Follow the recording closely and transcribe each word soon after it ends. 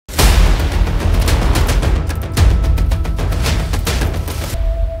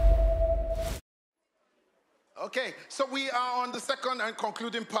Okay, so we are on the second and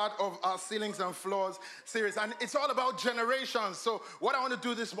concluding part of our Ceilings and Floors series, and it's all about generations. So what I want to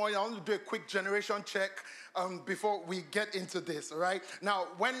do this morning, I want to do a quick generation check before we get into this, all right? Now,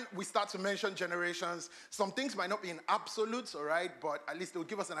 when we start to mention generations, some things might not be in absolutes, all right, but at least it will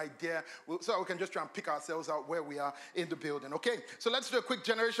give us an idea so we can just try and pick ourselves out where we are in the building, okay? So let's do a quick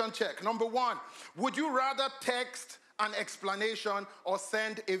generation check. Number one, would you rather text an explanation or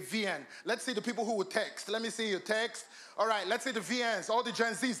send a VN? Let's see the people who would text. Let me see you text. All right, let's see the VNs, all the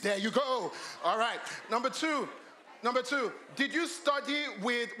Gen Zs. There you go. All right. Number two, did you study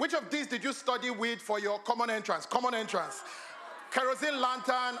with, which of these did you study with for your common entrance? Common entrance. Kerosene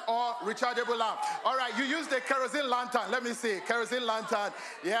lantern or rechargeable lamp? All right, you used a kerosene lantern. Let me see. Kerosene lantern.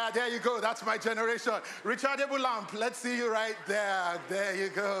 Yeah, there you go. That's my generation. Rechargeable lamp. Let's see you right there. There you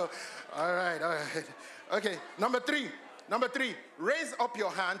go. All right, all right. Okay, number three, raise up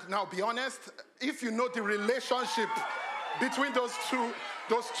your hand. Now, be honest, if you know the relationship between those two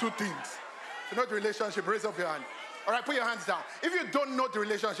things. If you know the relationship, raise up your hand. All right, put your hands down. If you don't know the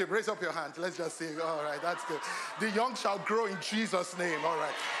relationship, raise up your hand. Let's just see. All right, that's good. The young shall grow in Jesus' name. All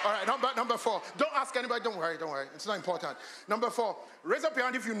right, number four. Don't ask anybody. Don't worry. It's not important. Number four, raise up your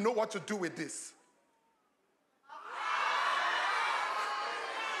hand if you know what to do with this.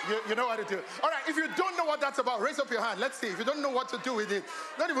 You know what to do. All right, if you don't know what that's about, raise up your hand. Let's see. If you don't know what to do with it,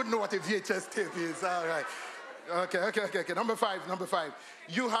 don't even know what a VHS tape is. All right. Okay. Number five.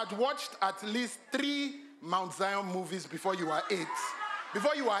 You had watched at least 3 Mount Zion movies before you were 8.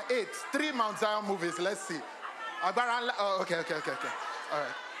 Before you were 8, 3 Mount Zion movies. Let's see. Okay. All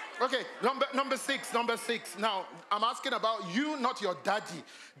right. Okay, number six. Now, I'm asking about you, not your daddy.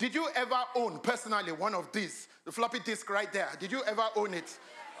 Did you ever own, personally, one of these? The floppy disk right there. Did you ever own it?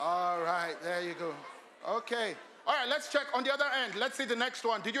 All right, there you go. Okay. All right, let's check on the other end. Let's see the next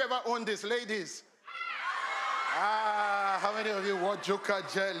one. Did you ever own this, ladies? How many of you want Joker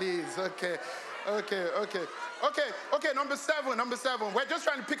jellies? Okay. Number seven. We're just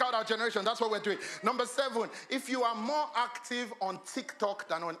trying to pick out our generation. That's what we're doing. Number 7, if you are more active on TikTok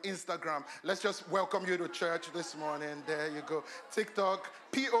than on Instagram, let's just welcome you to church this morning. There you go. TikTok.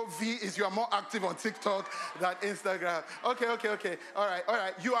 POV is you are more active on TikTok than Instagram. Okay. All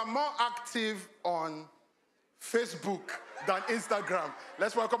right. You are more active on Facebook than Instagram.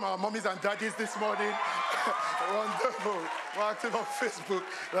 Let's welcome our mommies and daddies this morning. Wonderful. More active on Facebook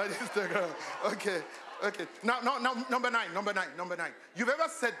than Instagram. Okay. Now, number nine. You've ever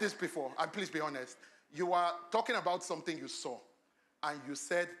said this before, and please be honest. You are talking about something you saw, and you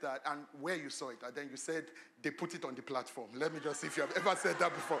said that, and where you saw it, and then you said they put it on the platform. Let me just see if you have ever said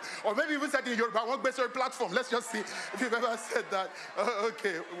that before. Or maybe you even said in Yoruba, I want better platform. Let's just see if you've ever said that.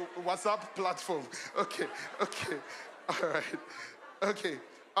 Okay, WhatsApp platform. Okay. All right. Okay.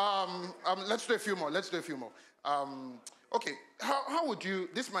 Let's do a few more. Okay, how would you,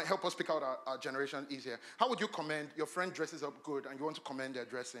 this might help us pick out our generation easier. How would you commend, your friend dresses up good and you want to commend their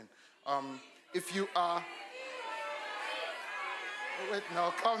dressing? If you are, wait,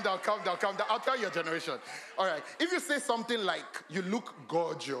 no, calm down. I'll tell you your generation. All right, if you say something like, you look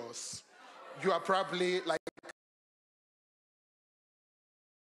gorgeous, you are probably like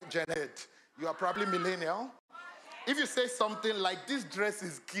Gen Z. You are probably millennial. If you say something like, this dress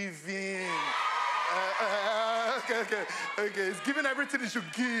is giving, okay. It's giving everything it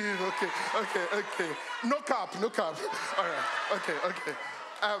should give. Okay. No cap. All right. Okay.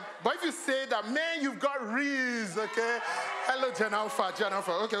 But if you say that, man, you've got Reese, okay? Hello, Gen Alpha.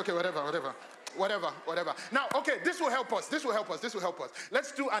 Okay, whatever. Now, okay, this will help us.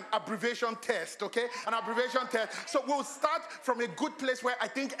 Let's do an abbreviation test, okay? An abbreviation test. So we'll start from a good place where I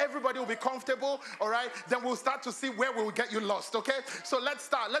think everybody will be comfortable, all right? Then we'll start to see where we will get you lost, okay? So let's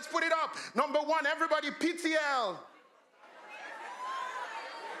start. Let's put it up. Number 1, everybody, PTL.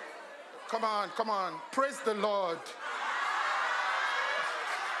 Come on. Praise the Lord.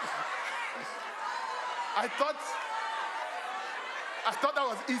 I thought that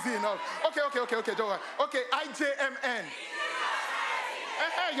was easy enough. Okay, don't worry. Okay, IJMN.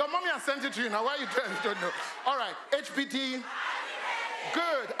 Hey, your mommy has sent it to you now. Why you don't know? All right, HBD.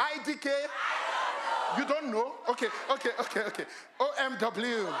 Good. IDK. You don't know? Okay.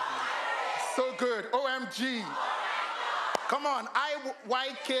 OMW. So good. OMG. Come on,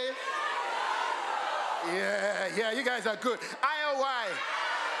 IYK. Yeah, you guys are good. IOY.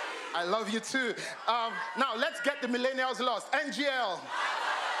 I love you too. Now, let's get the millennials lost. NGL.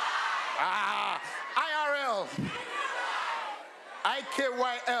 IRL.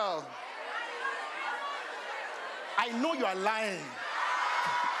 IKYL. I know you are lying.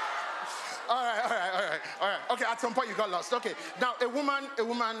 All right. all right. Okay, at some point you got lost. Okay, now a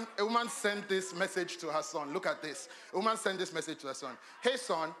woman sent this message to her son. Look at this. A woman sent this message to her son. Hey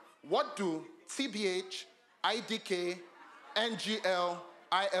son, what do TBH, IDK, NGL,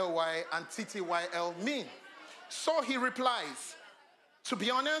 ILY, and TTYL mean? So he replies, to be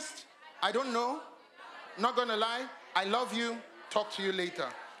honest, I don't know. Not gonna lie, I love you. Talk to you later.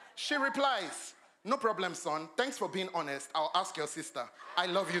 She replies, no problem, son. Thanks for being honest. I'll ask your sister. I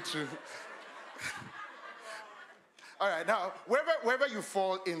love you too. All right, now, wherever you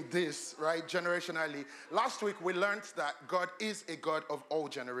fall in this, right, generationally, last week we learned that God is a God of all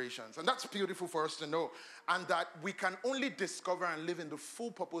generations. And that's beautiful for us to know. And that we can only discover and live in the full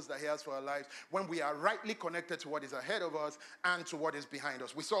purpose that he has for our lives when we are rightly connected to what is ahead of us and to what is behind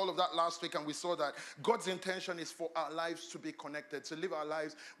us. We saw all of that last week, and we saw that God's intention is for our lives to be connected, to live our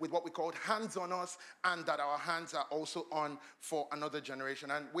lives with what we call hands on us, and that our hands are also on for another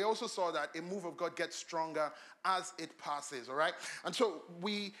generation. And we also saw that a move of God gets stronger as it passes, all right? And so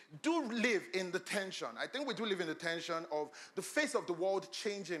we do live in the tension. I think we do live in the tension of the face of the world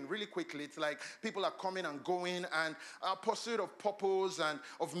changing really quickly. It's like people are coming and going, and our pursuit of purpose and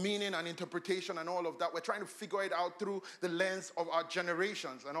of meaning and interpretation and all of that, we're trying to figure it out through the lens of our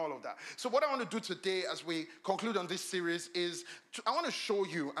generations and all of that. So what I want to do today as we conclude on this series is I want to show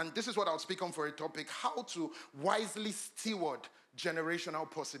you, and this is what I'll speak on for a topic, how to wisely steward generational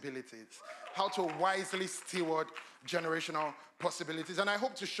possibilities. How to wisely steward generational possibilities. And I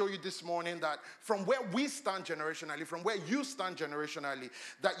hope to show you this morning that from where we stand generationally, from where you stand generationally,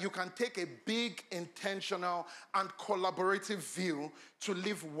 that you can take a big, intentional, and collaborative view to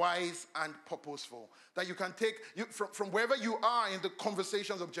live wise and purposeful. That you can take, from wherever you are in the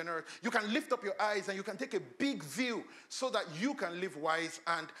conversations of generation, you can lift up your eyes and you can take a big view so that you can live wise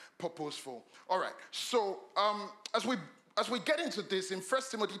and purposeful. All right, so as we get into this, in 1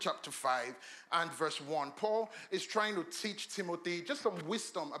 Timothy chapter 5 and verse 1, Paul is trying to teach Timothy just some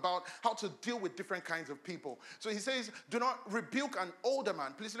wisdom about how to deal with different kinds of people. So he says, do not rebuke an older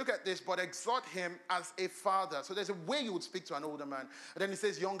man. Please look at this, but exhort him as a father. So there's a way you would speak to an older man. And then he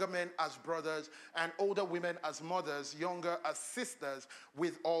says, younger men as brothers, and older women as mothers, younger as sisters,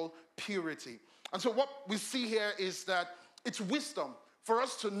 with all purity. And so what we see here is that it's wisdom for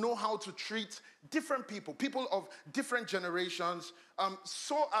us to know how to treat different people of different generations,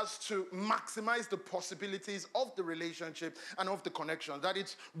 so as to maximize the possibilities of the relationship and of the connection. That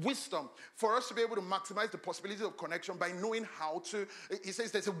it's wisdom for us to be able to maximize the possibilities of connection by knowing how to. He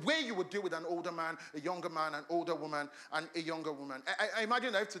says there's a way you would deal with an older man, a younger man, an older woman, and a younger woman. I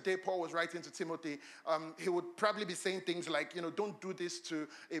imagine that if today Paul was writing to Timothy, he would probably be saying things like, don't do this to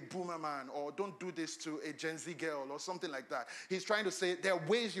a boomer man, or don't do this to a Gen Z girl, or something like that. He's trying to say there are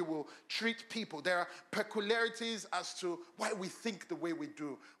ways you will treat people. There are peculiarities as to why we think the way we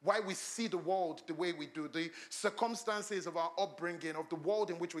do, why we see the world the way we do, the circumstances of our upbringing, of the world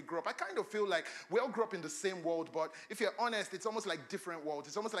in which we grew up. I kind of feel like we all grew up in the same world, but if you're honest, it's almost like different worlds.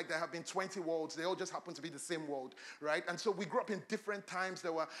 It's almost like there have been 20 worlds. They all just happen to be the same world, right? And so we grew up in different times.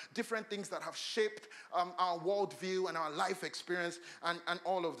 There were different things that have shaped our worldview and our life experience and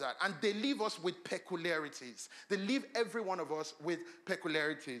all of that. And they leave us with peculiarities. They leave every one of us with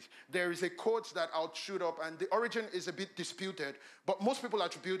peculiarities. There is a quote that I'll shoot up, and the origin is a bit disputed, but most people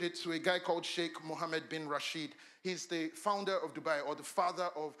attribute it to a guy called Sheikh Mohammed bin Rashid. He's the founder of Dubai, or the father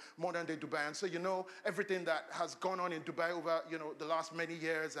of modern-day Dubai. And so everything that has gone on in Dubai over the last many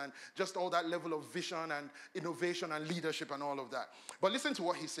years, and just all that level of vision and innovation and leadership and all of that. But listen to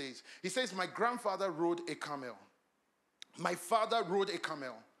what he says. He says, my grandfather rode a camel. My father rode a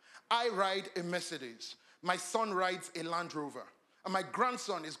camel. I ride a Mercedes. My son rides a Land Rover. And my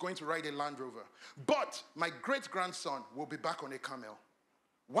grandson is going to ride a Land Rover. But my great-grandson will be back on a camel.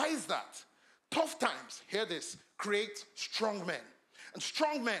 Why is that? Tough times, hear this, create strong men. And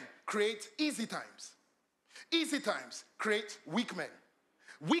strong men create easy times. Easy times create weak men.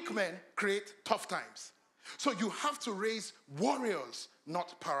 Weak men create tough times. So you have to raise warriors,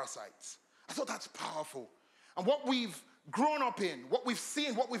 not parasites. I thought that's powerful. And what we've grown up in, what we've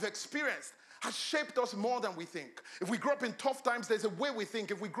seen, what we've experienced, has shaped us more than we think. If we grew up in tough times, there's a way we think.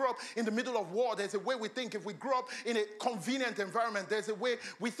 If we grew up in the middle of war, there's a way we think. If we grew up in a convenient environment, there's a way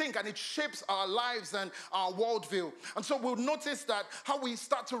we think, and it shapes our lives and our worldview. And so we'll notice that how we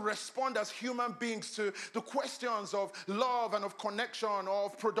start to respond as human beings to the questions of love and of connection, or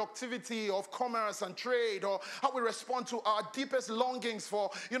of productivity, of commerce and trade, or how we respond to our deepest longings for,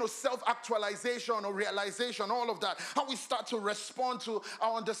 self-actualization or realization, all of that. How we start to respond to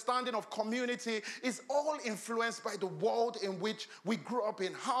our understanding of community community is all influenced by the world in which we grew up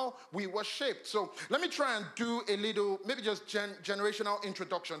in, how we were shaped. So let me try and do a little, maybe just generational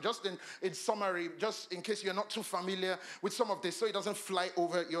introduction, just in summary, just in case you're not too familiar with some of this, so it doesn't fly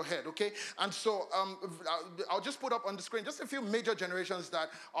over your head, okay? And so I'll just put up on the screen just a few major generations that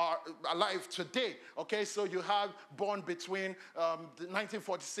are alive today, okay? So you have born between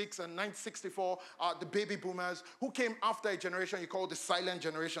 1946 and 1964, the baby boomers, who came after a generation you call the silent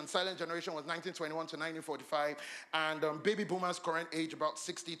generation. Silent generation was 1921 to 1945, and baby boomers' current age about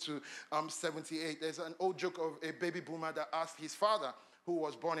 60 to 78. There's an old joke of a baby boomer that asked his father, who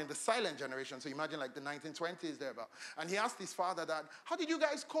was born in the silent generation, so imagine like the 1920s thereabout. And he asked his father that, how did you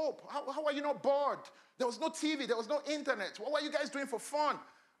guys cope? How are you not bored? There was no TV, there was no internet. What were you guys doing for fun?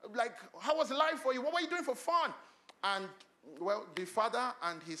 Like, how was life for you? What were you doing for fun? And, well, the father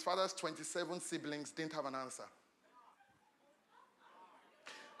and his father's 27 siblings didn't have an answer.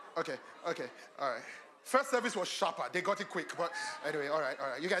 Okay, all right. First service was sharper. They got it quick. But anyway, all right.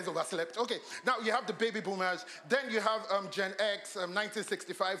 You guys overslept. Okay, now you have the baby boomers. Then you have Gen X,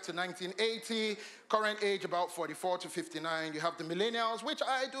 1965 to 1980. Current age about 44 to 59. You have the millennials, which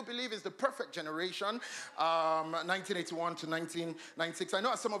I do believe is the perfect generation, 1981 to 1996. I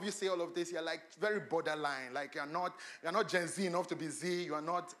know as some of you say all of this, you're like very borderline. Like you're not Gen Z enough to be Z. You are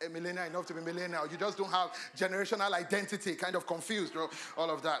not a millennial enough to be millennial. You just don't have generational identity, kind of confused, all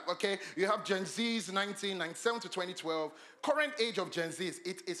of that. Okay, you have Gen Zs, 1997 to 2012. Current age of Gen Zs,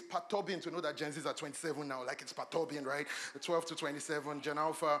 it is perturbing to know that Gen Zs are 27 now, like it's perturbing, right? 12 to 27, Gen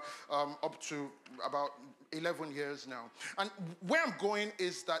Alpha up to about 11 years now. And where I'm going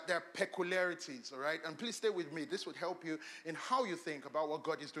is that there are peculiarities, all right? And please stay with me. This would help you in how you think about what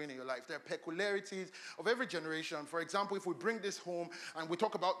God is doing in your life. There are peculiarities of every generation. For example, if we bring this home and we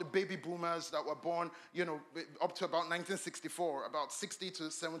talk about the baby boomers that were born, up to about 1964, about 60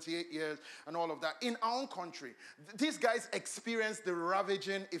 to 78 years and all of that. In our own country, these guys experienced the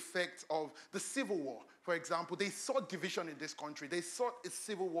ravaging effects of the Civil War. For example, they saw division in this country. They saw a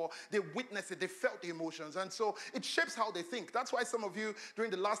civil war. They witnessed it. They felt the emotions. And so it shapes how they think. That's why some of you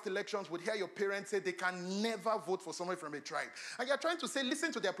during the last elections would hear your parents say they can never vote for someone from a tribe. And you're trying to say,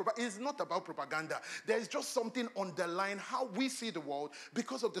 listen to their propaganda. It's not about propaganda. There is just something underlying how we see the world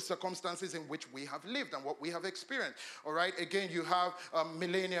because of the circumstances in which we have lived and what we have experienced. All right? Again, you have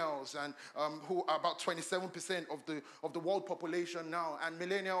millennials and who are about 27% of the world population now. And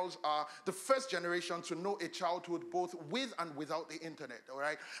millennials are the first generation to know a childhood both with and without the internet, all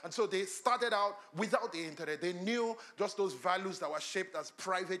right? And so they started out without the internet. They knew just those values that were shaped as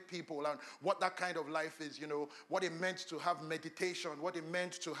private people and what that kind of life is, what it meant to have meditation, what it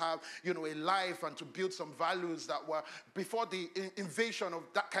meant to have, a life and to build some values that were before the invasion of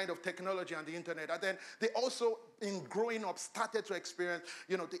that kind of technology and the internet. And then they also, in growing up, started to experience,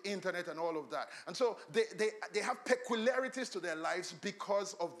 the internet and all of that. And so they have peculiarities to their lives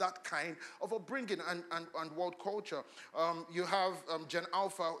because of that kind of upbringing and world culture. You have Gen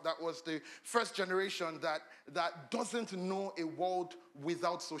Alpha, that was the first generation that doesn't know a world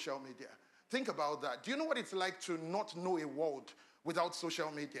without social media. Think about that. Do you know what it's like to not know a world without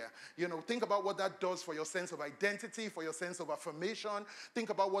social media? Think about what that does for your sense of identity, for your sense of affirmation. Think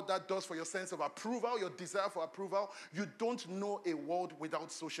about what that does for your sense of approval, your desire for approval. You don't know a world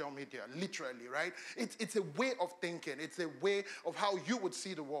without social media, literally, right? It's a way of thinking. It's a way of how you would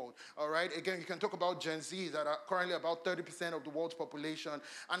see the world, all right? Again, you can talk about Gen Z that are currently about 30% of the world's population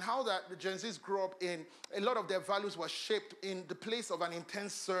and how that the Gen Zs grew up in, a lot of their values were shaped in the place of an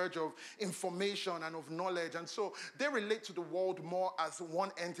intense surge of information and of knowledge. And so they relate to the world more as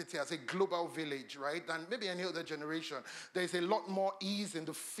one entity, as a global village, right, than maybe any other generation. There's a lot more ease in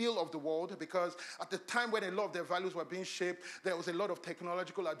the feel of the world because at the time when a lot of their values were being shaped, there was a lot of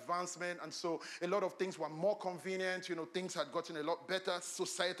technological advancement, and so a lot of things were more convenient. Things had gotten a lot better,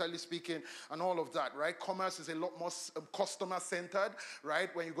 societally speaking, and all of that, right? Commerce is a lot more customer-centered,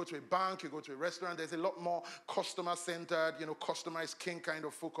 right? When you go to a bank, you go to a restaurant, there's a lot more customer-centered, customer is king kind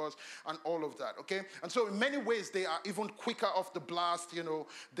of focus, and all of that, okay? And so in many ways, they are even quicker off the blast.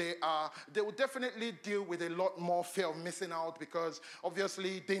 They will definitely deal with a lot more fear of missing out because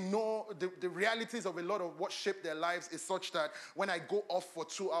obviously they know the realities of a lot of what shaped their lives is such that when I go off for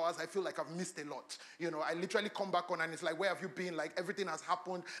 2 hours, I feel like I've missed a lot. I literally come back on and it's like, where have you been? Like everything has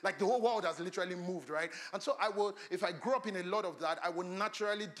happened. Like the whole world has literally moved, right? And so if I grew up in a lot of that, I would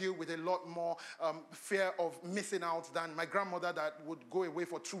naturally deal with a lot more fear of missing out than my grandmother that would go away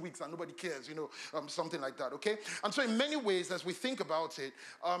for 2 weeks and nobody cares, something like that, okay? And so in many ways, as we think about it,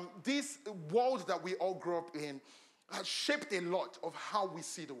 this world that we all grew up in has shaped a lot of how we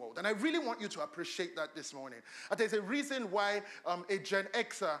see the world. And I really want you to appreciate that this morning. There's a reason why a Gen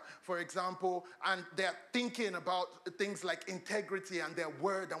Xer, for example, and they're thinking about things like integrity and their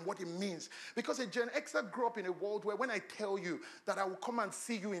word and what it means. Because a Gen Xer grew up in a world where when I tell you that I will come and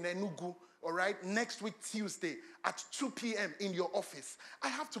see you in Enugu, all right, next week Tuesday at 2 p.m. in your office, I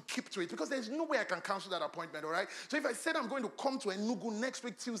have to keep to it because there's no way I can cancel that appointment, all right? So if I said I'm going to come to Enugu next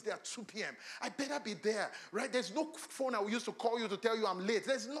week Tuesday at 2 p.m., I better be there, right? There's no phone I will use to call you to tell you I'm late.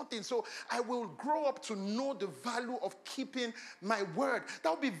 There's nothing. So I will grow up to know the value of keeping my word.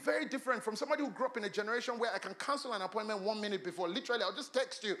 That would be very different from somebody who grew up in a generation where I can cancel an appointment 1 minute before. Literally, I'll just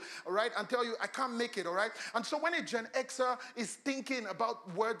text you, all right, and tell you I can't make it, all right? And so when a Gen Xer is thinking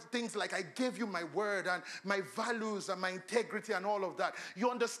about words, things like I gave you my word and my values and my integrity and all of that, you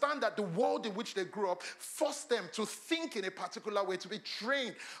understand that the world in which they grew up forced them to think in a particular way, to be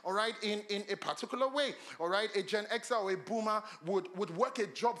trained, all right, in a particular way, all right? A Gen Xer or a boomer would work a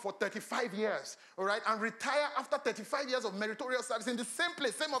job for 35 years, all right, and retire after 35 years of meritorious service in the same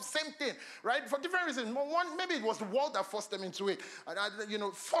place, same thing, right? For different reasons. One, maybe it was the world that forced them into it,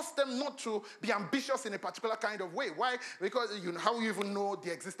 forced them not to be ambitious in a particular kind of way. Why? Because how you even know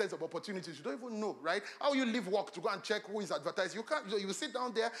the existence of opportunities? You don't even know, right? How you leave work to go and check who is advertised? You can't. You sit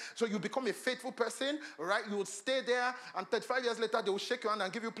down there, so you become a faithful person, right? You will stay there, and 35 years later, they will shake your hand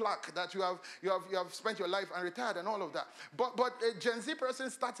and give you plaque that you have spent your life and retired and all of that. But a Gen Z person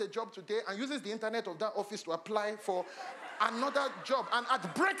starts a job today and uses the internet of that office to apply for another job, and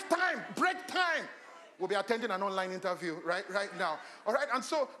at break time, we'll be attending an online interview right now. All right? And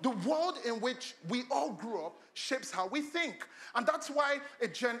so the world in which we all grew up shapes how we think. And that's why a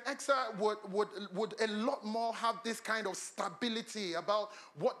Gen Xer would a lot more have this kind of stability about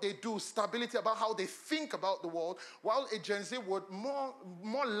what they do, stability about how they think about the world, while a Gen Z would more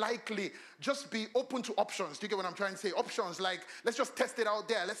likely just be open to options. Do you get what I'm trying to say? Options like, let's just test it out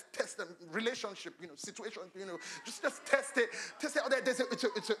there. Let's test the relationship, situation, just test it out there.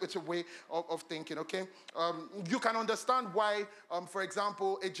 It's a way of thinking, okay? You can understand why, for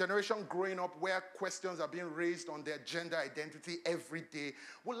example, a generation growing up where questions are being raised on their gender identity every day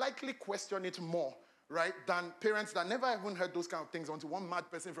will likely question it more, right, than parents that never even heard those kind of things until one mad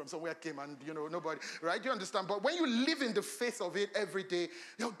person from somewhere came and, nobody, right? Do you understand? But when you live in the face of it every day,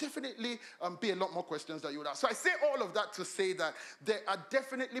 there'll definitely be a lot more questions that you would ask. So I say all of that to say that there are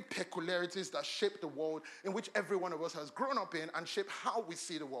definitely peculiarities that shape the world in which every one of us has grown up in and shape how we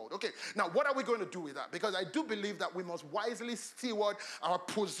see the world. Okay, now what are we going to do with that? Because I do believe that we must wisely steward our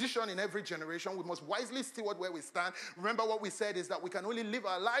position in every generation. We must wisely steward where we stand. Remember what we said is that we can only live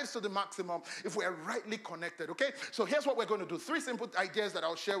our lives to the maximum if we are rightly connected, okay? So here's what we're going to do. 3 simple ideas that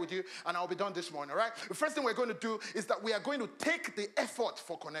I'll share with you, and I'll be done this morning, all right? The first thing we're going to do is that we are going to take the effort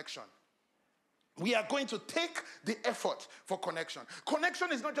for connection. We are going to take the effort for connection.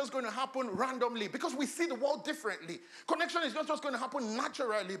 Connection is not just going to happen randomly because we see the world differently. Connection is not just going to happen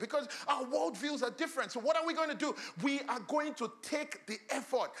naturally because our worldviews are different. So what are we going to do? We are going to take the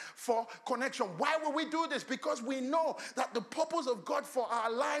effort for connection. Why will we do this? Because we know that the purpose of God for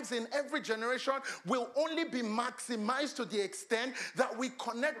our lives in every generation will only be maximized to the extent that we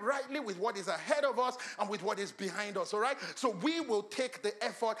connect rightly with what is ahead of us and with what is behind us, all right? So we will take the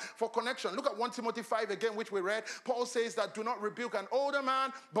effort for connection. Look at 1 Timothy 5 again, which we read. Paul says that do not rebuke an older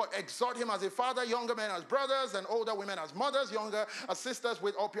man, but exhort him as a father, younger men as brothers, and older women as mothers, younger as sisters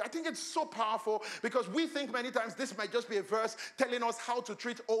with all purity. I think it's so powerful because we think many times this might just be a verse telling us how to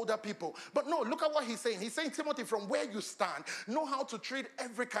treat older people. But no, look at what he's saying. He's saying, Timothy, from where you stand, know how to treat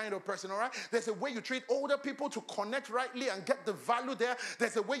every kind of person, all right? There's a way you treat older people to connect rightly and get the value there.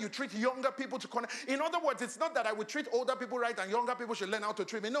 There's a way you treat younger people to connect. In other words, it's not that I would treat older people right and younger people should learn how to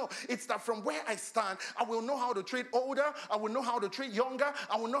treat me. No, it's that from where I stand, I will know how to treat older, I will know how to treat younger,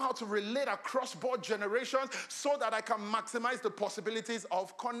 I will know how to relate across board generations so that I can maximize the possibilities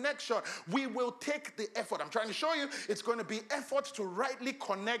of connection. We will take the effort. I'm trying to show you it's going to be effort to rightly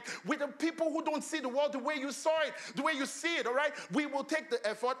connect with the people who don't see the world the way you saw it, the way you see it, all right? We will take the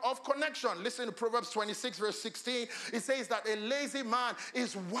effort of connection. Listen to Proverbs 26 verse 16. It says that a lazy man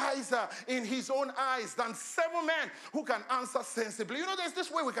is wiser in his own eyes than 7 men who can answer sensibly. There's this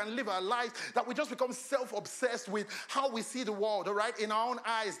way we can live our lives that we just become self-obsessed with how we see the world, all right, in our own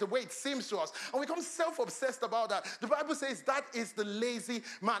eyes, the way it seems to us. And we become self-obsessed about that. The Bible says that is the lazy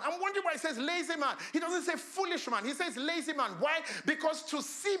man. I'm wondering why it says lazy man. He doesn't say foolish man. He says lazy man. Why? Because to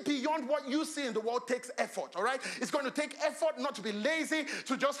see beyond what you see in the world takes effort, all right? It's going to take effort not to be lazy,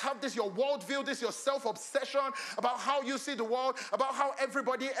 to just have this your worldview, this your self-obsession about how you see the world, about how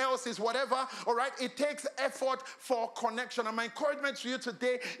everybody else is whatever, all right? It takes effort for connection. And my encouragement to you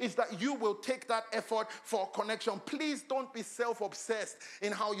today is that you will take take that effort for connection. Please don't be self-obsessed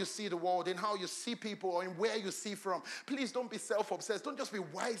in how you see the world, in how you see people, or in where you see from. Please don't be self-obsessed. Don't just be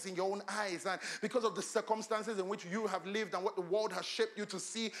wise in your own eyes, and because of the circumstances in which you have lived and what the world has shaped you to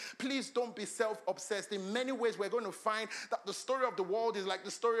see, please don't be self-obsessed. In many ways, we're going to find that the story of the world is like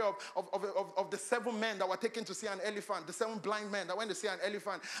the story of the 7 men that were taken to see an elephant, the 7 blind men that went to see an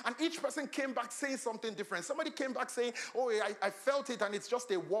elephant, and each person came back saying something different. Somebody came back saying, oh, I felt it and it's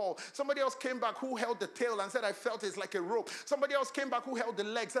just a wall. Somebody else came back who held the tail and said, I felt it's like a rope. Somebody else came back who held the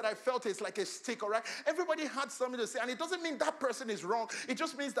leg, said, I felt it's like a stick, all right? Everybody had something to say, and it doesn't mean that person is wrong. It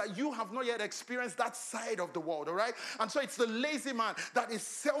just means that you have not yet experienced that side of the world, all right? And so it's the lazy man that is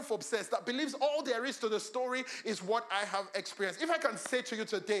self-obsessed, that believes all there is to the story is what I have experienced. If I can say to you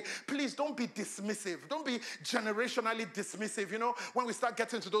today, please don't be dismissive. Don't be generationally dismissive. You know, when we start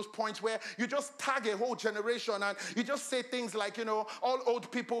getting to those points where you just tag a whole generation and you just say things like, you know, all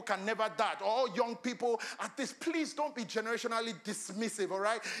old people can never that, or all young people at this. Please don't be generationally dismissive, all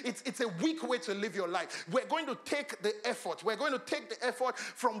right? It's a weak way to live your life. We're going to take the effort. We're going to take the effort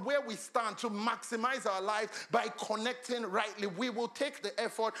from where we stand to maximize our life by connecting rightly. We will take the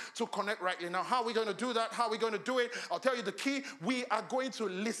effort to connect rightly. Now, how are we going to do that? How are we going to do it? I'll tell you the key. We are going to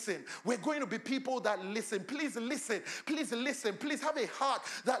listen. We're going to be people that listen. Please listen. Please listen. Please have a heart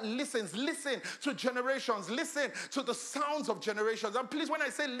that listens. Listen to generations. Listen to the sounds of generations. And please, when I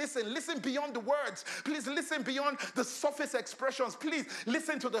say listen, listen beyond the words. Please listen beyond the surface expressions. Please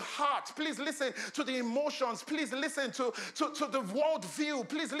listen to the heart. Please listen to the emotions. Please listen to the world view.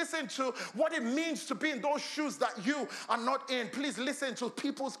 Please listen to what it means to be in those shoes that you are not in. Please listen to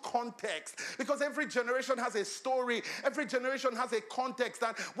people's context, because every generation has a story. Every generation has a context.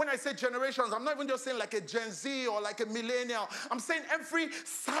 And when I say generations, I'm not even just saying like a Gen Z or like a millennial. I'm saying every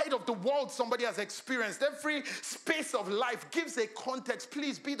side of the world somebody has experienced. Every space of life gives a context.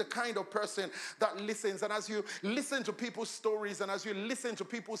 Please be the kind of person that listens. And as you listen to people's stories, and as you listen to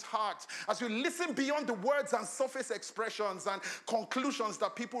people's hearts, as you listen beyond the words and surface expressions and conclusions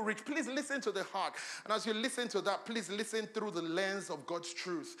that people reach, please listen to the heart. And as you listen to that, please listen through the lens of God's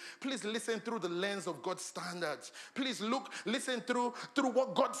truth. Please listen through the lens of God's standards. Please listen through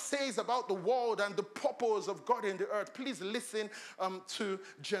what God says about the world and the purpose of God in the earth. Please listen to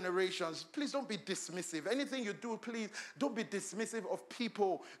generations. Please don't be dismissive. Anything you do, please don't be dismissive of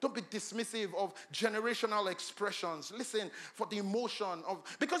people. Don't be dismissive of generational expressions. Listen for the emotion of,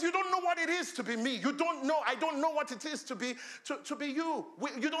 because you don't know what it is to be me. You don't know. I don't know what it is to be you.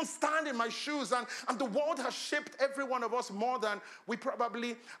 You don't stand in my shoes, and the world has shaped every one of us more than we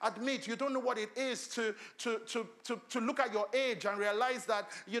probably admit. You don't know what it is to look at your age and realize that,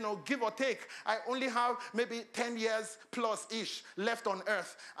 you know, give or take, I only have maybe 10 years plus-ish left on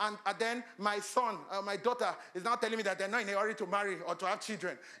earth. And then my son, my daughter is now telling me that they're not in a hurry to marry or to have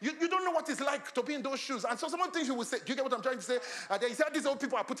children. You don't know what it's like to be in those shoes. And so some of the things you will say, do you get what I'm trying to say? They said these old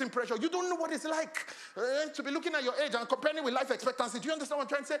people are putting pressure. You don't know what it's like to be looking at your age and comparing it with life expectancy. Do you understand what I'm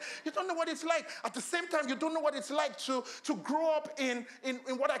trying to say? You don't know what it's like. At the same time, you don't know what it's like to grow up in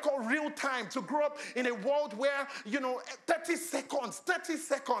what I call real time, to grow up in a world where, you know, 30 seconds,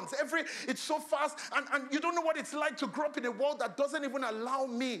 it's so fast, and you don't know what it's like to grow up in a world that doesn't even allow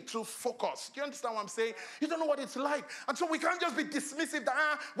me to focus. Do you understand what I'm saying? You don't know what it's like. And so we can't just be dismissive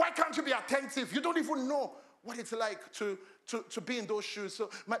that, why can't you be attentive? You don't even know what it's like to be in those shoes. So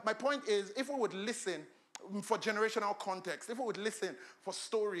my point is, if we would listen for generational context, if we would listen for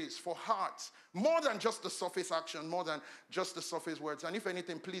stories, for hearts, more than just the surface action, more than just the surface words. And if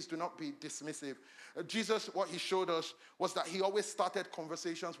anything, please do not be dismissive. Jesus, what he showed us was that he always started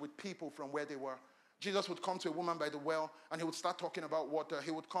conversations with people from where they were. Jesus would come to a woman by the well, and he would start talking about water.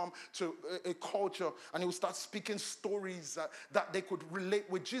 He would come to a culture, and he would start speaking stories that they could relate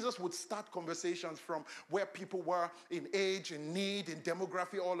with. Jesus would start conversations from where people were in age, in need, in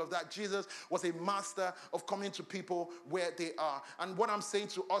demography, all of that. Jesus was a master of coming to people where they are. And what I'm saying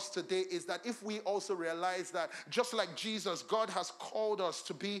to us today is that if we also realize that, just like Jesus, God has called us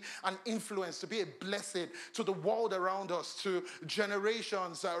to be an influence, to be a blessing to the world around us, to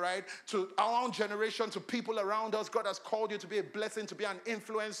generations, right? To our own generation, to people around us. God has called you to be a blessing, to be an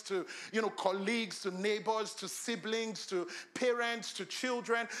influence to, you know, colleagues, to neighbors, to siblings, to parents, to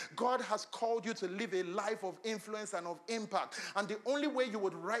children. God has called you to live a life of influence and of impact. And the only way you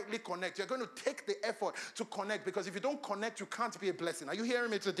would rightly connect, you're going to take the effort to connect, because if you don't connect, you can't be a blessing. Are you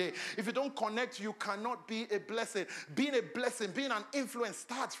hearing me today? If you don't connect, you cannot be a blessing. Being a blessing, being an influence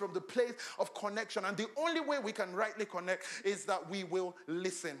starts from the place of connection. And the only way we can rightly connect is that we will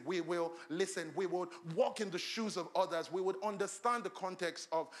listen. We will listen. We will would walk in the shoes of others. We would understand the context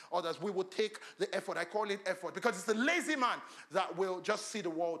of others. We would take the effort. I call it effort because it's a lazy man that will just see the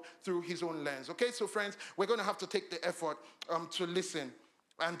world through his own lens. Okay, so friends, we're going to have to take the effort to listen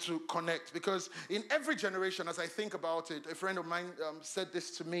and to connect. Because in every generation, as I think about it, a friend of mine said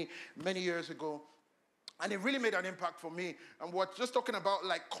this to me many years ago, and it really made an impact for me. And we're just talking about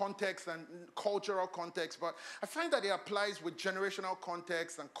like context and cultural context, but I find that it applies with generational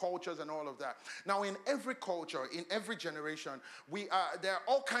context and cultures and all of that. Now, in every culture, in every generation, there are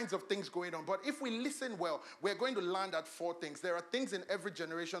all kinds of things going on. But if we listen well, we're going to land at four things. There are things in every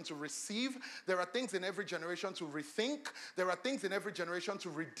generation to receive. There are things in every generation to rethink. There are things in every generation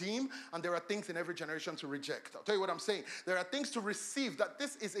to redeem. And there are things in every generation to reject. I'll tell you what I'm saying. There are things to receive that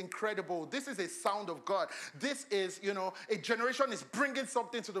this is incredible. This is a sound of God. This is, a generation is bringing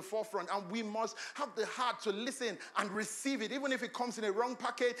something to the forefront, and we must have the heart to listen and receive it, even if it comes in a wrong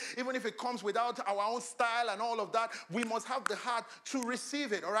package, even if it comes without our own style and all of that. We must have the heart to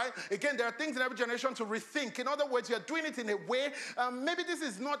receive it, all right? Again, there are things in every generation to rethink. In other words, you're doing it in a way, maybe this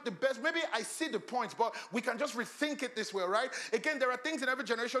is not the best, maybe I see the points, but we can just rethink it this way, all right? Again, there are things in every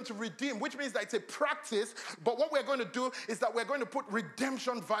generation to redeem, which means that it's a practice, but what we're going to do is that we're going to put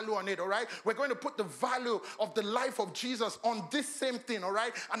redemption value on it, all right? We're going to put the value of the life of Jesus on this same thing, all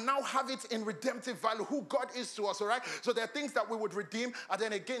right? And now have it in redemptive value, who God is to us, all right? So there are things that we would redeem, and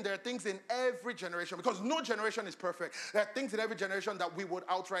then again, there are things in every generation, because no generation is perfect. There are things in every generation that we would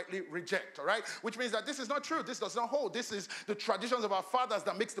outrightly reject, all right? Which means that this is not true. This does not hold. This is the traditions of our fathers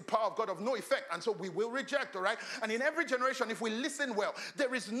that makes the power of God of no effect, and so we will reject, all right? And in every generation, if we listen well,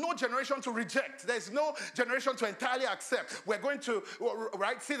 there is no generation to reject. There's no generation to entirely accept. We're going to,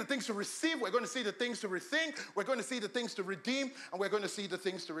 right, see the things to receive. We're going to see the things to rethink, we're going to see the things to redeem, and we're going to see the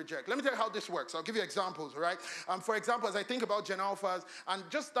things to reject. Let me tell you how this works. I'll give you examples, all right? For example, as I think about Gen Alphas, and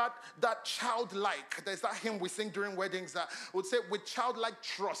just that childlike, there's that hymn we sing during weddings that would say, with childlike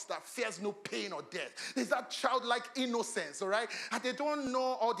trust that fears no pain or death. There's that childlike innocence, all right? And they don't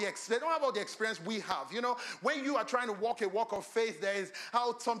know they don't have all the experience we have. When you are trying to walk a walk of faith, there is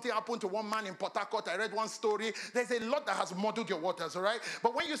how something happened to one man in Port Harcourt. I read one story. There's a lot that has muddled your waters, all right?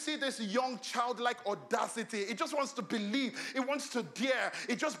 But when you see this young childlike audacity, it just wants to believe, it wants to dare,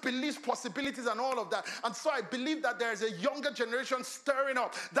 it just believes possibilities and all of that. And so I believe that there is a younger generation stirring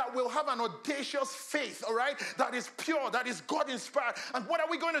up that will have an audacious faith, all right, that is pure, that is God-inspired. And what are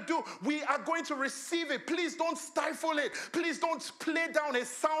we going to do? We are going to receive it. Please don't stifle it. Please don't play down a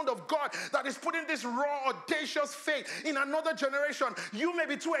sound of God that is putting this raw, audacious faith in another generation. You may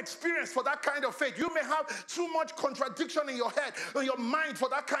be too experienced for that kind of faith. You may have too much contradiction in your head, in your mind for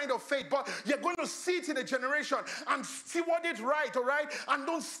that kind of faith, but you're going to see it in a generation and steward it right, all right? And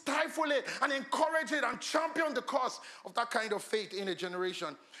don't stifle it and encourage it and champion the cause of that kind of faith in a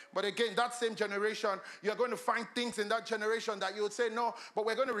generation. But again, that same generation, you're going to find things in that generation that you would say, no, but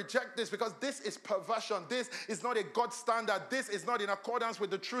we're going to reject this because this is perversion. This is not a God standard. This is not in accordance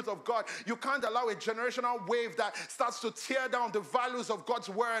with the truth of God. You can't allow a generational wave that starts to tear down the values of God's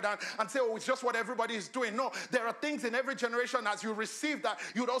word and say, oh, it's just what everybody is doing. No, there are things in every generation as you receive that,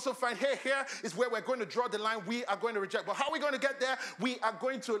 you'd also find, hey, here is where we're going to draw the line. We are going to reject. But how are we going to get there? We are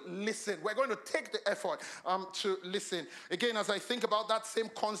going to listen. We're going to take the effort to listen. Again, as I think about that same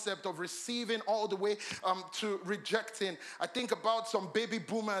concept of receiving all the way to rejecting, I think about some baby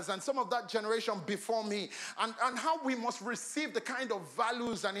boomers and some of that generation before me and how we must receive the kind of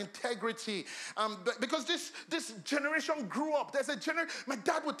values and integrity. Because this generation grew up. My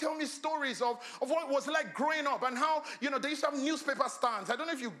dad would tell me stories of what it was like growing up and how, they used to have newspaper stands. I don't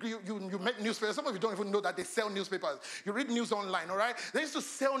know if you make newspapers. Some of you don't even know that they sell newspapers. You read news online, all right? They used to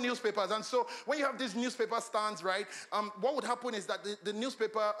sell newspapers. And so when you have these newspaper stands, right, what would happen is that the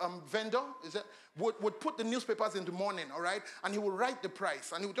newspaper vendor, would put the newspapers in the morning, all right? And he would write the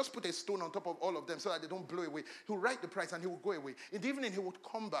price. And he would just put a stone on top of all of them so that they don't blow away. He would write the price and he would go away. In the evening, he would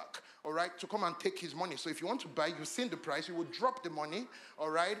come back, all right, to come and take his money. So if you want to buy, you've seen the price, you would drop the money, all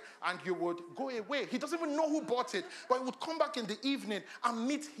right, and you would go away. He doesn't even know who bought it, but he would come back in the evening and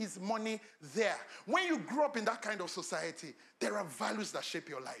meet his money there. When you grew up in that kind of society, there are values that shape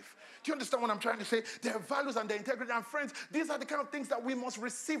your life. Do you understand what I'm trying to say? There are values and their integrity. And friends, these are the kind of things that we must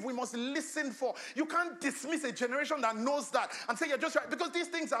receive. We must listen for. You can't dismiss a generation that knows that and say you're just right. Because these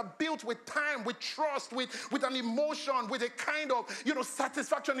things are built with time, with trust, with an emotion, with a kind of,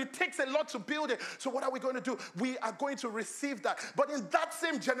 satisfaction. It takes a lot to build it. So what are we going to do? We are going to receive that. But in that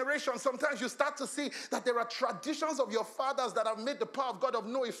same generation, sometimes you start to see that there are traditions of your fathers that have made the power of God of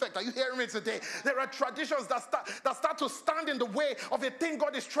no effect. Are you hearing me today? There are traditions that start to stand in the way of a thing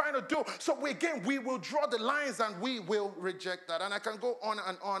God is trying to do. So we will draw the lines and we will reject that. And I can go on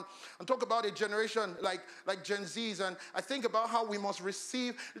and talk about a generation like Gen Zs. And I think about how we must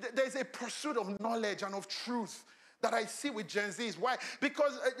receive. There's a pursuit of knowledge and of truth that I see with Gen Zs. Why?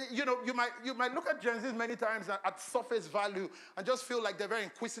 Because, you might look at Gen Zs many times at surface value and just feel like they're very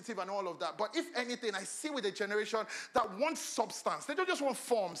inquisitive and all of that. But if anything, I see with a generation that wants substance. They don't just want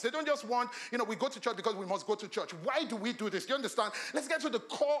forms. They don't just want, we go to church because we must go to church. Why do we do this? Do you understand? Let's get to the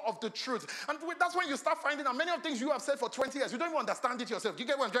core of the truth. And that's when you start finding out many of the things you have said for 20 years. You don't even understand it yourself. You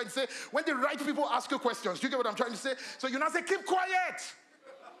get what I'm trying to say? When the right people ask you questions, you get what I'm trying to say? So you now say, keep quiet.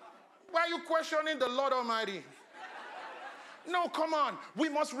 Why are you questioning the Lord Almighty? No, come on. We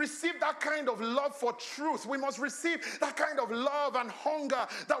must receive that kind of love for truth. We must receive that kind of love and hunger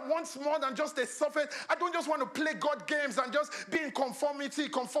that wants more than just a surface. I don't just want to play God games and just be in conformity.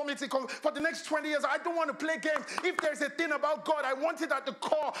 For the next 20 years, I don't want to play games. If there's a thing about God, I want it at the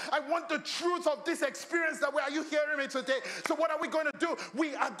core. I want the truth of this experience that way. Are you hearing me today? So what are we going to do?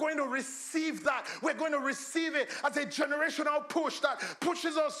 We are going to receive that. We're going to receive it as a generational push that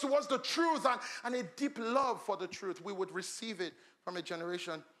pushes us towards the truth and a deep love for the truth. We would receive it from a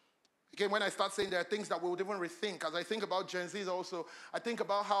generation. Again, when I start saying there are things that we would even rethink, as I think about Gen Zs also, I think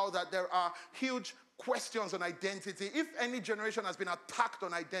about how that there are huge questions on identity. If any generation has been attacked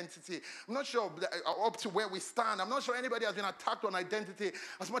on identity, I'm not sure up to where we stand, I'm not sure anybody has been attacked on identity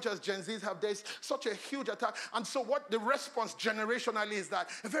as much as Gen Zs have. There's such a huge attack. And so what the response generationally is that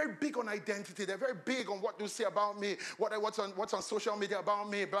they're very big on identity. They're very big on what you say about me, what's on social media about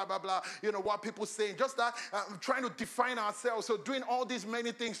me, blah, blah, blah, what people say. Just that, trying to define ourselves. So doing all these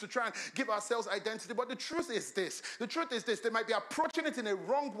many things to try and give ourselves identity. But the truth is this. They might be approaching it in a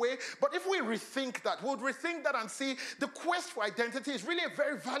wrong way, but if we rethink that, we'll rethink that and see the quest for identity is really a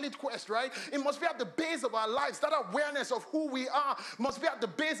very valid quest, right? It must be at the base of our lives. That awareness of who we are must be at the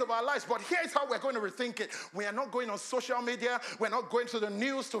base of our lives. But here's how we're going to rethink it. We are not going on social media. We're not going to the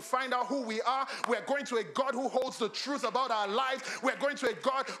news to find out who we are. We're going to a God who holds the truth about our lives. We're going to a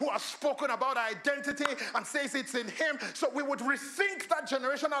God who has spoken about our identity and says it's in Him. So we would rethink that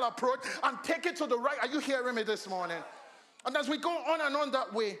generational approach and take it to the right. Are you hearing me this morning? And as we go on and on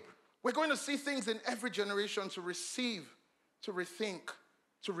that way, we're going to see things in every generation to receive, to rethink,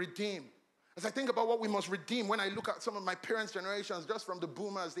 to redeem. As I think about what we must redeem, when I look at some of my parents' generations, just from the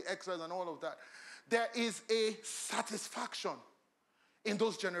boomers, the Xers, and all of that, there is a satisfaction in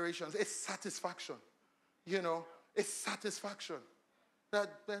those generations, a satisfaction, a satisfaction that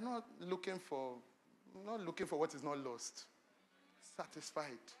they're not looking for what is not lost.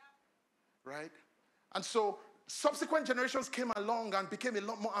 Satisfied, right? And so subsequent generations came along and became a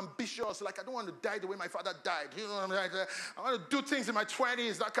lot more ambitious. Like, I don't want to die the way my father died. I want to do things in my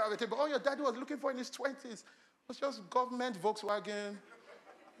 20s, that kind of thing. But all your daddy was looking for in his 20s was just government, Volkswagen,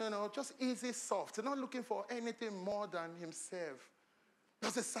 just easy, soft. They're not looking for anything more than himself.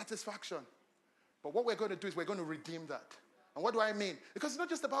 That's a satisfaction. But what we're going to do is we're going to redeem that. And what do I mean? Because it's not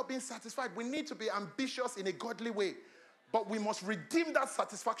just about being satisfied. We need to be ambitious in a godly way. But we must redeem that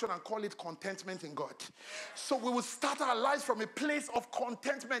satisfaction and call it contentment in God. So we will start our lives from a place of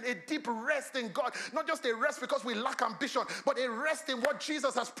contentment, a deep rest in God. Not just a rest because we lack ambition, but a rest in what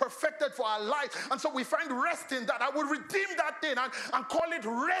Jesus has perfected for our lives. And so we find rest in that. I will redeem that thing and call it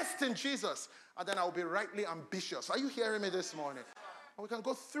rest in Jesus. And then I will be rightly ambitious. Are you hearing me this morning? And we can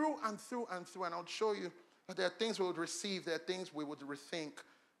go through and through and through, and I'll show you that there are things we would receive, there are things we would rethink,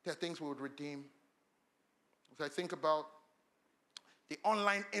 there are things we would redeem. As I think about the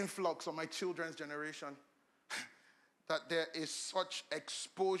online influx of my children's generation, that there is such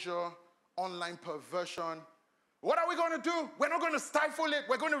exposure, online perversion. What are we going to do? We're not going to stifle it.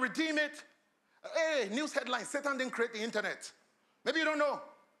 We're going to redeem it. Hey, news headline, Satan didn't create the internet. Maybe you don't know.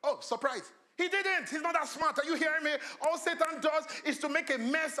 Oh, surprise. He didn't. He's not that smart. Are you hearing me? All Satan does is to make a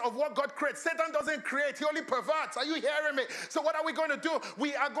mess of what God creates. Satan doesn't create. He only perverts. Are you hearing me? So what are we going to do?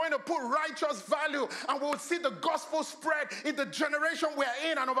 We are going to put righteous value, and we will see the gospel spread in the generation we're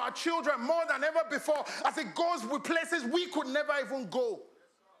in and of our children more than ever before, as it goes with places we could never even go.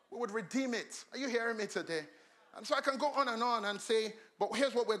 We would redeem it. Are you hearing me today? And so I can go on and say, but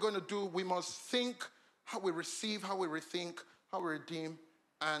here's what we're going to do. We must think how we receive, how we rethink, how we redeem,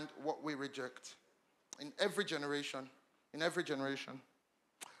 and what we reject. In every generation.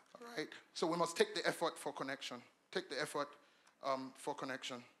 All right? So we must take the effort for connection. Take the effort for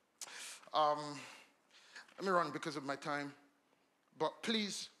connection. Let me run because of my time. But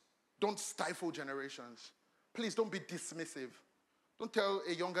please, don't stifle generations. Please don't be dismissive. Don't tell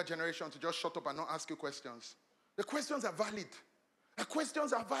a younger generation to just shut up and not ask you questions. The questions are valid. The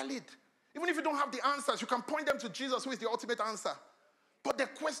questions are valid. Even if you don't have the answers, you can point them to Jesus, who is the ultimate answer. But the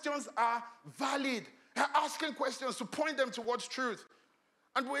questions are valid. They're asking questions to point them towards truth.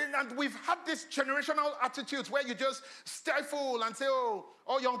 And we've had this generational attitudes where you just stifle and say, oh,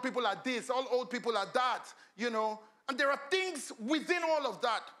 all young people are this, all old people are that, you know. And there are things within all of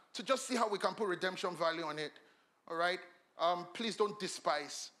that to just see how we can put redemption value on it, all right? Please don't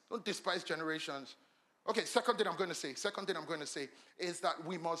despise generations. Okay, second thing I'm going to say is that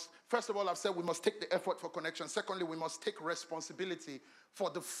we must, first of all, I've said we must take the effort for connection. Secondly, we must take responsibility for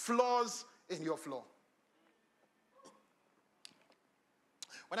the flaws in your flow.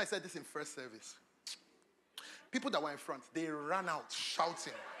 When I said this in first service, people that were in front, they ran out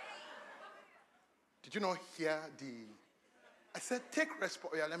shouting. Did you not hear I said, take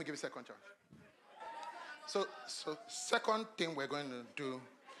responsibility. Yeah, let me give you a second chance. So second thing we're going to do,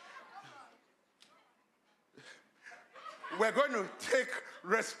 we're going to take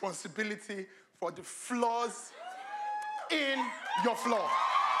responsibility for the flaws in your flow.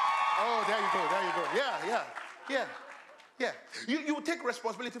 Oh, there you go. Yeah. You take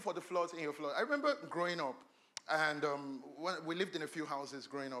responsibility for the flaws in your flow. I remember growing up, and when we lived in a few houses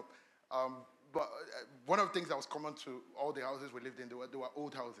growing up, but one of the things that was common to all the houses we lived in, they were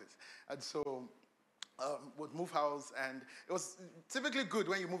old houses. And so we'd move house, and it was typically good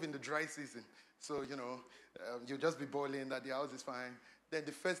when you move in the dry season. So, you know, you'll just be boiling that the house is fine. Then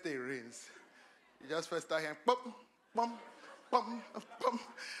the first day it rains. You just first start hearing, bum, bum, bum, bum.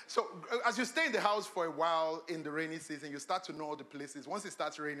 So as you stay in the house for a while in the rainy season, you start to know all the places. Once it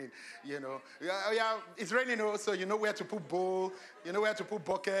starts raining, you know, it's raining also, you know where to put bowl, you know where to put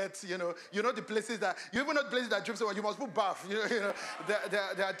buckets, you know the places that, you even know the places that drips over, you must put bath, you know,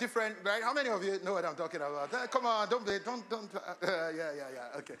 there are different, right? How many of you know what I'm talking about? Come on, don't,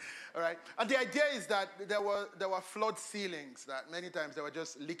 yeah, okay, all right. And the idea is that there were flood ceilings, that many times there were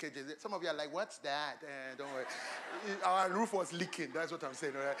just leakages. Some of you are like, what's that? Don't worry. Our roof was leaking, that's what I'm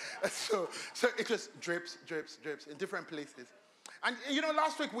saying, all right? So it just drips in different places. And, you know,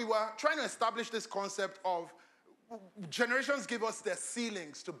 last week we were trying to establish this concept of generations give us their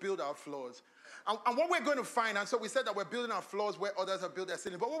ceilings to build our floors. And what we're going to find, and so we said that we're building our floors where others have built their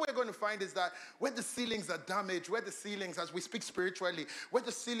ceilings, but what we're going to find is that where the ceilings are damaged, where the ceilings, as we speak spiritually, where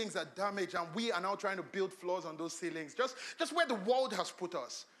the ceilings are damaged and we are now trying to build floors on those ceilings, just where the world has put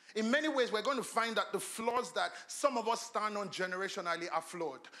us. In many ways, we're going to find that the flaws that some of us stand on generationally are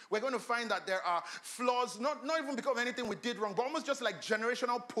flawed. We're going to find that there are flaws, not even because of anything we did wrong, but almost just like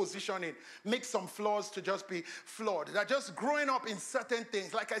generational positioning makes some flaws to just be flawed. That just growing up in certain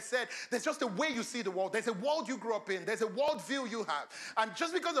things, like I said, there's just a way you see the world. There's a world you grew up in. There's a world view you have. And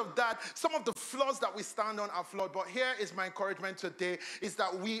just because of that, some of the flaws that we stand on are flawed. But here is my encouragement today, is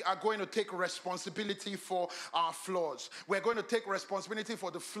that we are going to take responsibility for our flaws. We're going to take responsibility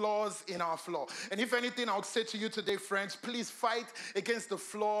for the flaws in our flaw. And if anything, I would say to you today, friends, please fight against the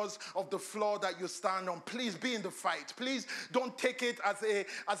flaws of the flaw that you stand on. Please be in the fight. Please don't take it as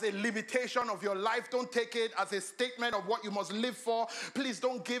a limitation of your life. Don't take it as a statement of what you must live for. Please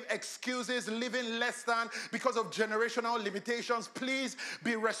don't give excuses, living less than because of generational limitations. Please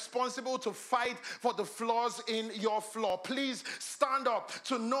be responsible to fight for the flaws in your flaw. Please stand up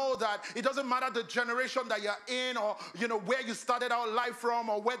to know that it doesn't matter the generation that you're in, or where you started out life from,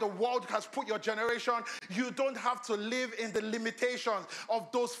 or where the world has put your generation. You don't have to live in the limitations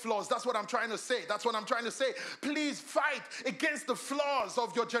of those flaws. That's what I'm trying to say. Please fight against the flaws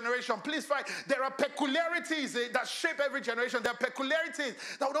of your generation. Please fight. There are peculiarities that shape every generation. There are peculiarities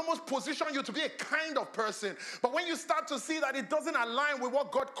that would almost position you to be a kind of person. But when you start to see that it doesn't align with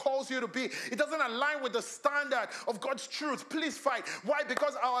what God calls you to be, it doesn't align with the standard of God's truth, please fight. Why?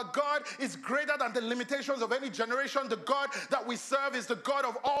 Because our God is greater than the limitations of any generation. The God that we serve is the God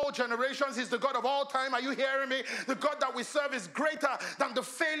of all generations. He's the God of all time. Are you hearing me? The God that we serve is greater than the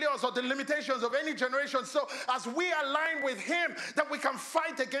failures or the limitations of any generation. So as we align with him, then we can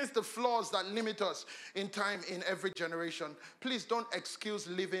fight against the flaws that limit us in time in every generation. Please don't excuse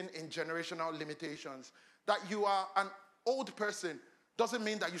living in generational limitations. That you are an old person doesn't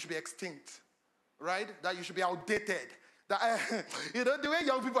mean that you should be extinct, right? That you should be outdated. That, the way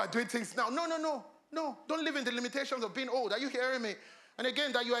young people are doing things now. No. Don't live in the limitations of being old. Are you hearing me? And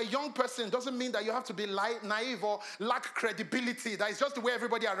again, that you are a young person doesn't mean that you have to be naive or lack credibility. That is just the way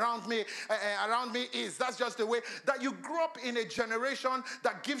everybody around me is. That's just the way that you grew up in a generation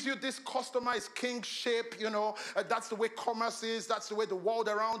that gives you this customized kingship. That's the way commerce is. That's the way the world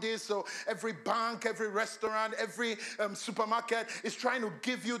around is. So every bank, every restaurant, every supermarket is trying to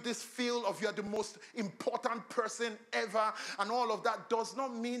give you this feel of you're the most important person ever. And all of that does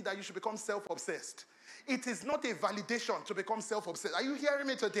not mean that you should become self-obsessed. It is not a validation to become self-obsessed. Are you hearing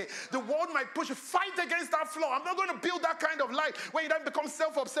me today? The world might push you, fight against that flaw. I'm not going to build that kind of life where you then become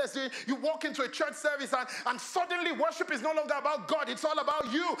self-obsessed. You walk into a church service and suddenly worship is no longer about God. It's all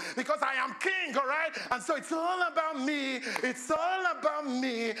about you because I am king, all right? And so it's all about me. It's all about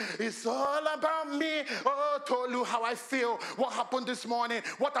me. It's all about me. Oh, Tolu, how I feel. What happened this morning.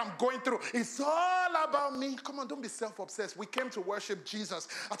 What I'm going through. It's all about me. Come on, don't be self-obsessed. We came to worship Jesus.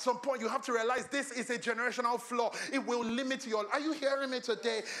 At some point, you have to realize this is a generational flaw. It will limit your life. Are you hearing me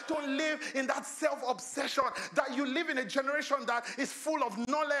today? Don't live in that self-obsession that you live in a generation that is full of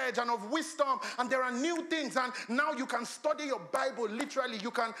knowledge and of wisdom, and there are new things, and now you can study your Bible literally.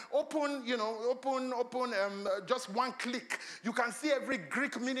 You can open just one click. You can see every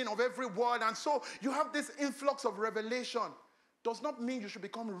Greek meaning of every word, and so you have this influx of revelation. Does not mean you should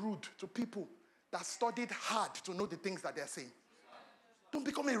become rude to people that studied hard to know the things that they're saying. Don't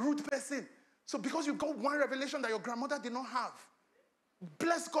become a rude person. So because you got one revelation that your grandmother did not have,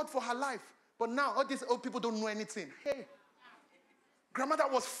 bless God for her life. But now all these old people don't know anything. Hey, grandmother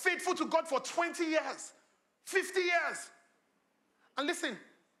was faithful to God for 20 years, 50 years. And listen,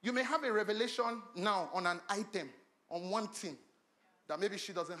 you may have a revelation now on an item, on one thing that maybe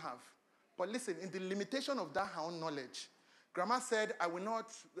she doesn't have. But listen, in the limitation of that her own knowledge, grandma said, I will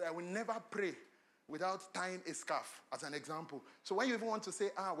never pray without tying a scarf, as an example. So when you even want to say,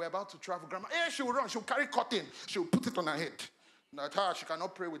 we're about to travel, grandma, she will run, she'll carry cotton, she'll put it on her head. Not she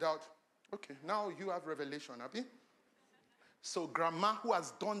cannot pray without. Okay, now you have revelation, Abby. So grandma, who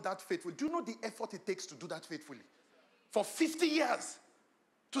has done that faithfully, do you know the effort it takes to do that faithfully? For 50 years,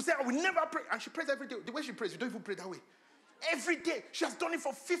 to say, I will never pray. And she prays every day. The way she prays, you don't even pray that way. Every day. She has done it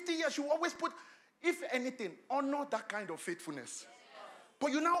for 50 years. She will always put, if anything, honor that kind of faithfulness.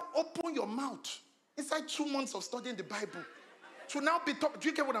 But you now open your mouth inside 2 months of studying the Bible to now be taught. Do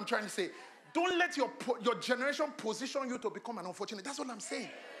you get what I'm trying to say? Don't let your generation position you to become an unfortunate. That's what I'm saying.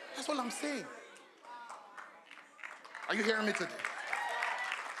 That's what I'm saying. Are you hearing me today?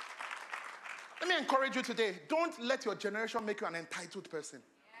 Let me encourage you today. Don't let your generation make you an entitled person.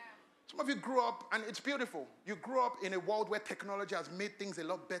 Some of you grew up, and it's beautiful. You grew up in a world where technology has made things a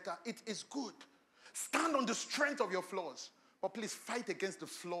lot better. It is good. Stand on the strength of your flaws. But please fight against the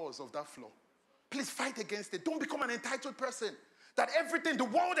flaws of that flaw. Please fight against it. Don't become an entitled person. That everything, the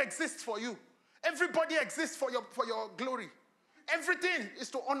world exists for you. Everybody exists for your glory. Everything is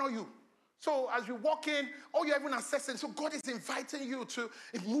to honor you. So as you walk in, all you're even assessing, so God is inviting you to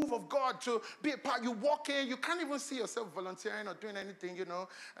a move of God, to be a part. You walk in, you can't even see yourself volunteering or doing anything,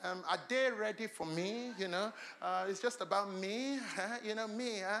 Are they ready for me, It's just about me,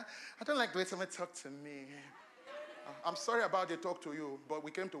 me. I don't like the way somebody talk to me. I'm sorry about the talk to you, but we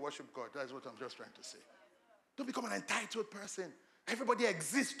came to worship God. That's what I'm just trying to say. Don't become an entitled person. Everybody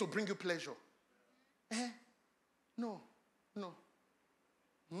exists to bring you pleasure. No. No.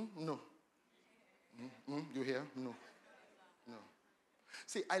 You hear? No.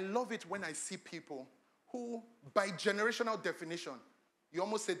 See, I love it when I see people who, by generational definition, you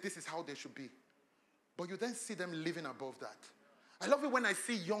almost say this is how they should be. But you then see them living above that. I love it when I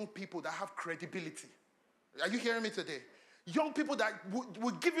see young people that have credibility. Are you hearing me today? Young people that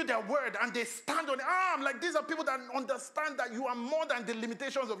will give you their word and they stand on it. I'm like, these are people that understand that you are more than the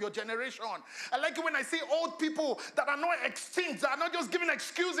limitations of your generation. I like it when I see old people that are not extinct, that are not just giving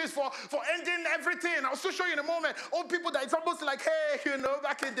excuses for ending everything. I'll still show you in a moment. Old people that it's almost like, hey,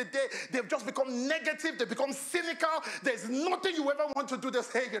 back in the day, they've just become negative, they've become cynical. There's nothing you ever want to do.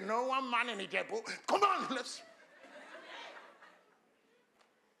 This, hey, one man in Ijebu. Come on, let's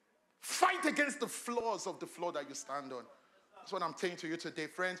fight against the flaws of the floor that you stand on. That's what I'm saying to you today,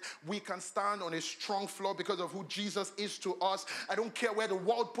 friends. We can stand on a strong floor because of who Jesus is to us. I don't care where the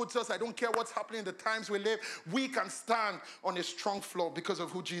world puts us. I don't care what's happening in the times we live. We can stand on a strong floor because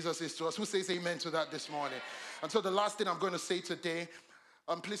of who Jesus is to us. Who says amen to that this morning? And so the last thing I'm going to say today,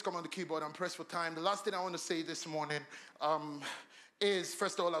 please come on the keyboard and press for time. The last thing I want to say this morning is,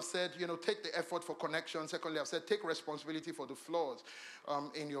 first of all, I've said, take the effort for connection. Secondly, I've said, take responsibility for the flaws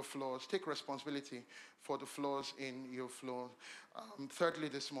in your flaws. Take responsibility for the flaws in your flaws. Thirdly,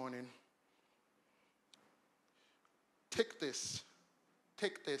 this morning, take this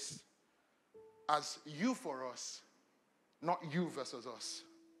as you for us, not you versus us.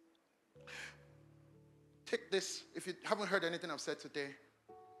 Take this, if you haven't heard anything I've said today,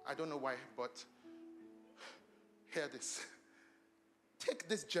 I don't know why, but hear this. Take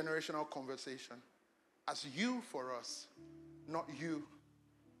this generational conversation as you for us, not you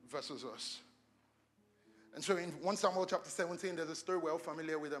versus us. And so in 1 Samuel chapter 17, there's a story we're all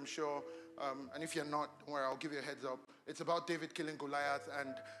familiar with, I'm sure. And if you're not, don't worry, I'll give you a heads up. It's about David killing Goliath.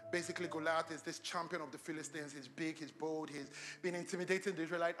 And basically Goliath is this champion of the Philistines. He's big, he's bold. He's been intimidating the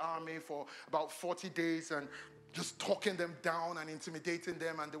Israelite army for about 40 days and just talking them down and intimidating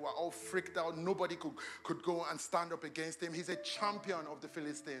them. And they were all freaked out. Nobody could go and stand up against him. He's a champion of the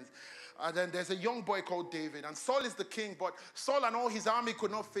Philistines. And then there's a young boy called David. And Saul is the king, but Saul and all his army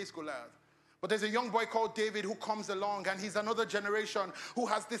could not face Goliath. But there's a young boy called David who comes along, and he's another generation who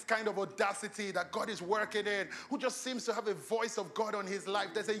has this kind of audacity that God is working in, who just seems to have a voice of God on his life.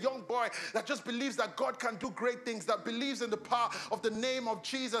 There's a young boy that just believes that God can do great things, that believes in the power of the name of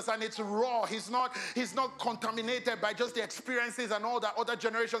Jesus, and it's raw. He's not contaminated by just the experiences and all that other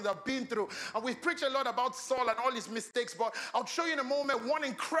generations have been through. And we've preached a lot about Saul and all his mistakes, but I'll show you in a moment one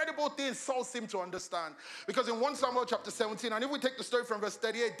incredible thing Saul seemed to understand. Because in 1 Samuel chapter 17, and if we take the story from verse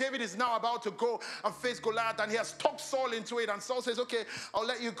 38, David is now about to go and face Goliath, and he has talked Saul into it, and Saul says, okay, I'll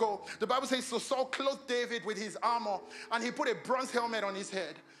let you go. The Bible says, so Saul clothed David with his armor, and he put a bronze helmet on his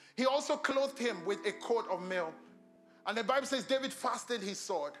head. He also clothed him with a coat of mail. And the Bible says David fastened his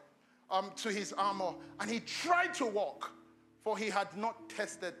sword to his armor, and he tried to walk, for he had not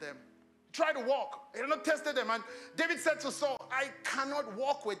tested them. He tried to walk. He had not tested them. And David said to Saul, I cannot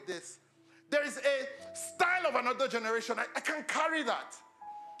walk with this. There is a style of another generation. I can't carry that.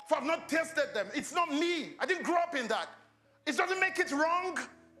 For I've not tested them. It's not me. I didn't grow up in that. It doesn't make it wrong.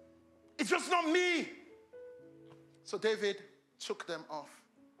 It's just not me. So David took them off.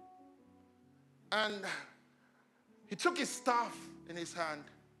 And he took his staff in his hand,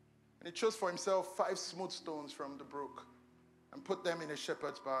 and he chose for himself 5 smooth stones from the brook and put them in a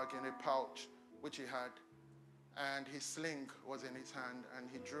shepherd's bag in a pouch which he had. And his sling was in his hand, and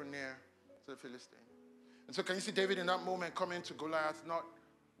he drew near to the Philistine. And so can you see David in that moment coming to Goliath, not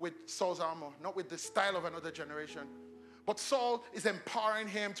with Saul's armor, not with the style of another generation. But Saul is empowering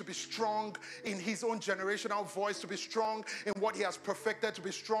him to be strong in his own generational voice, to be strong in what he has perfected, to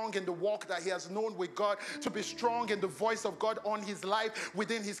be strong in the walk that he has known with God, to be strong in the voice of God on his life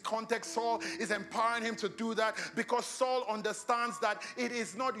within his context. Saul is empowering him to do that because Saul understands that it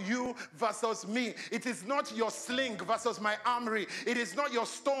is not you versus me. It is not your sling versus my armory. It is not your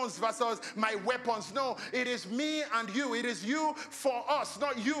stones versus my weapons. No, it is me and you. It is you for us,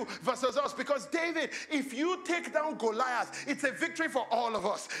 not you versus us. Because David, if you take down Goliath, it's a victory for all of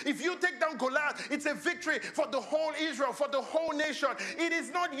us. If you take down Goliath, it's a victory for the whole Israel, for the whole nation. It is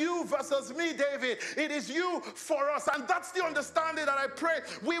not you versus me, David. It is you for us. And that's the understanding that I pray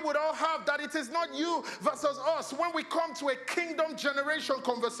we would all have, that it is not you versus us. When we come to a kingdom generation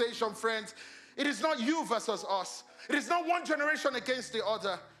conversation, friends, it is not you versus us. It is not one generation against the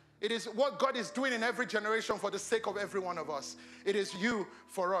other. It is what God is doing in every generation for the sake of every one of us. It is you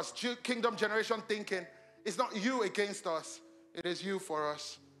for us. Kingdom generation thinking. It's not you against us. It is you for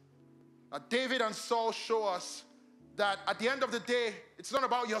us. Now, David and Saul show us that at the end of the day, it's not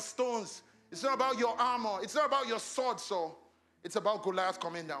about your stones. It's not about your armor. It's not about your sword, Saul. It's about Goliath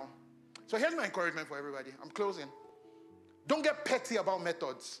coming down. So here's my encouragement for everybody. I'm closing. Don't get petty about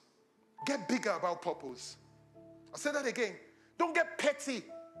methods. Get bigger about purpose. I'll say that again. Don't get petty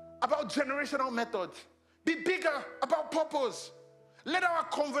about generational methods. Be bigger about purpose. Let our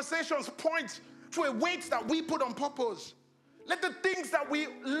conversations point to a weight that we put on purpose. Let the things that we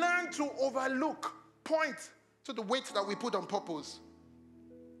learn to overlook point to the weight that we put on purpose.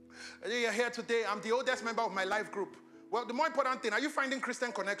 You're here today. I'm the oldest member of my life group. Well, the more important thing, are you finding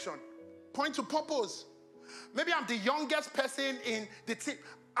Christian connection? Point to purpose. Maybe I'm the youngest person in the team.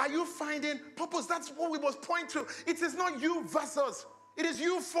 Are you finding purpose? That's what we must point to. It is not you versus. It is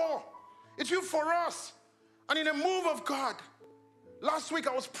you for. It's you for us. And in a move of God, last week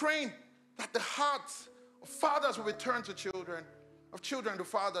I was praying that the hearts of fathers will return to children, of children to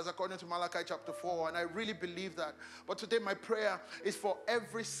fathers, according to Malachi chapter 4. And I really believe that. But today my prayer is for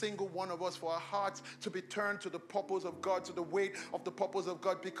every single one of us, for our hearts to be turned to the purpose of God, to the weight of the purpose of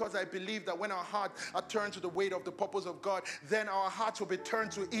God. Because I believe that when our hearts are turned to the weight of the purpose of God, then our hearts will be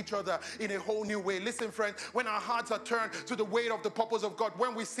turned to each other in a whole new way. Listen, friends, when our hearts are turned to the weight of the purpose of God,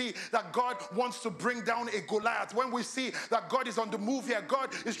 when we see that God wants to bring down a Goliath, when we see that God is on the move here, God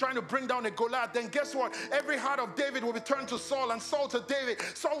is trying to bring down a Goliath, then guess what? Every heart of David will be turned to Saul, and Saul to David.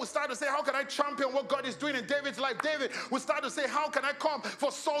 Saul will start to say, how can I champion what God is doing in David's life? David will start to say, how can I come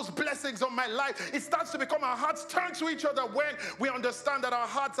for Saul's blessings on my life? It starts to become our hearts turn to each other when we understand that our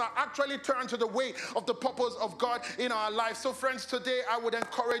hearts are actually turned to the weight of the purpose of God in our life. So friends, today I would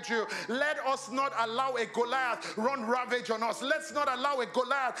encourage you, let us not allow a Goliath run ravage on us. Let's not allow a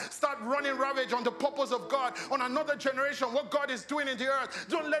Goliath start running ravage on the purpose of God, on another generation, what God is doing in the earth.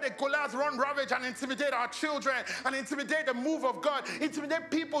 Don't let a Goliath run ravage and intimidate our children and intimidate the move of God God,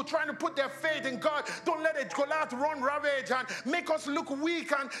 intimidate people trying to put their faith in God. Don't let it Goliath run ravage and make us look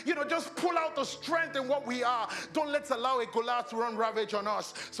weak and, just pull out the strength in what we are. Don't let's allow a Goliath to run ravage on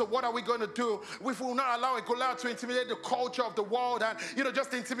us. So what are we going to do? We will not allow a Goliath to intimidate the culture of the world and,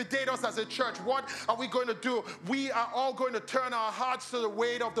 just intimidate us as a church. What are we going to do? We are all going to turn our hearts to the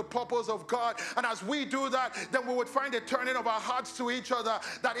weight of the purpose of God. And as we do that, then we would find a turning of our hearts to each other,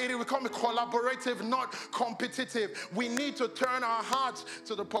 that it will become collaborative, not competitive. We need to turn our hearts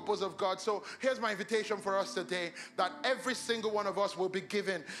to the purpose of God. So here's my invitation for us today, that every single one of us will be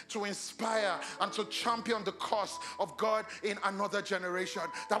given to inspire and to champion the cause of God in another generation.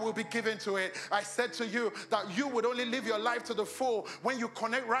 That will be given to it. I said to you that you would only live your life to the full when you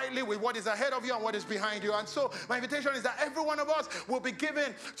connect rightly with what is ahead of you and what is behind you. And so my invitation is that every one of us will be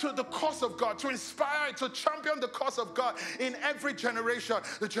given to the cause of God, to inspire, to champion the cause of God in every generation.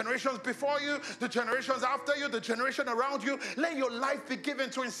 The generations before you, the generations after you, the generation around you. Let your life be given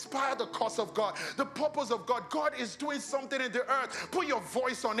to inspire the cause of God, the purpose of God. God is doing something in the earth. Put your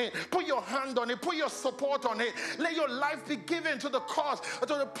voice on it. Put your hand on it. Put your support on it. Let your life be given to the cause, to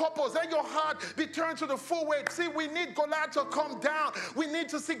the purpose. Let your heart be turned to the full weight. See, we need Goliath to come down. We need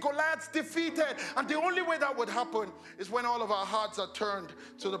to see Goliaths defeated. And the only way that would happen is when all of our hearts are turned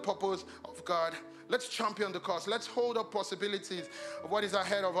to the purpose of God. Let's champion the cause. Let's hold up possibilities of what is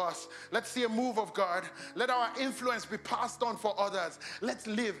ahead of us. Let's see a move of God. Let our influence be passed on for others. Let's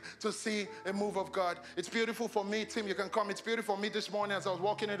live to see a move of God. It's beautiful for me, Tim, you can come. It's beautiful for me this morning as I was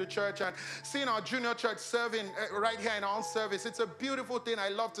walking into church and seeing our junior church serving right here in our own service. It's a beautiful thing I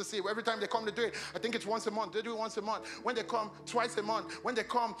love to see. Every time they come to do it, I think it's once a month. They do it once a month. When they come, twice a month. When they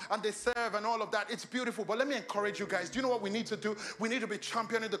come and they serve and all of that, it's beautiful. But let me encourage you guys. Do you know what we need to do? We need to be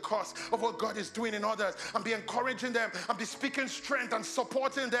championing the cause of what God is doing in others and be encouraging them and be speaking strength and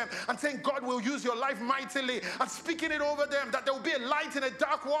supporting them and saying God will use your life mightily and speaking it over them, that there will be a light in a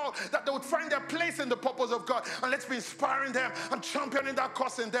dark world, that they would find their place in the purpose of God. And let's be inspiring them and championing that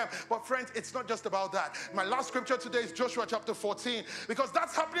cause in them. But friends, it's not just about that. My last scripture today is Joshua chapter 14, because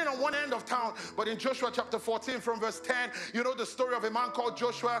that's happening on one end of town. But in Joshua chapter 14 from verse 10, you know the story of a man called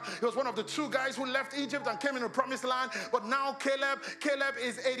Joshua. He was one of the two guys who left Egypt and came into the promised land. But now Caleb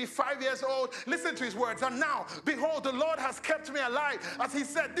is 85 years old. Listen to his words. And now, behold, the Lord has kept me alive, as he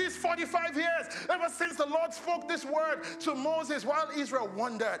said, these 45 years, ever since the Lord spoke this word to Moses while Israel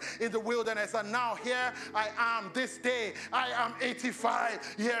wandered in the wilderness. And now here I am this day. I am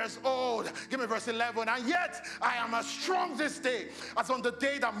 85 years old. Give me verse 11. And yet I am as strong this day as on the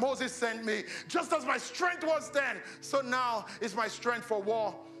day that Moses sent me. Just as my strength was then, so now is my strength for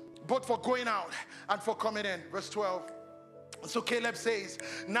war, both for going out and for coming in. Verse 12. So Caleb says,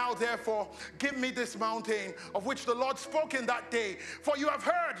 now therefore, give me this mountain of which the Lord spoke in that day. For you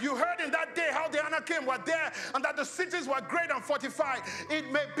heard in that day how the Anakim were there, and that the cities were great and fortified.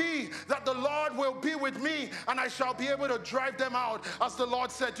 It may be that the Lord will be with me, and I shall be able to drive them out, as the Lord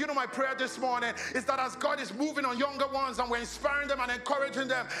said. You know, my prayer this morning is that as God is moving on younger ones and we're inspiring them and encouraging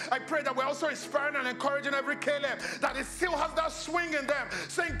them, I pray that we're also inspiring and encouraging every Caleb that it still has that swing in them,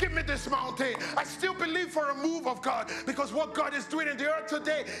 saying, give me this mountain. I still believe for a move of God, because what God is doing in the earth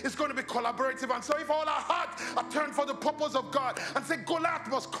today is going to be collaborative. And so if all our hearts are turned for the purpose of God and say Goliath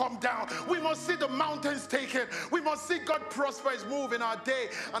must come down, we must see the mountains taken, we must see God prosper his move in our day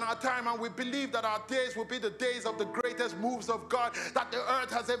and our time. And we believe that our days will be the days of the greatest moves of God that the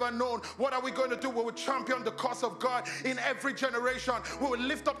earth has ever known. What are we going to do? We will champion the cause of God in every generation. We will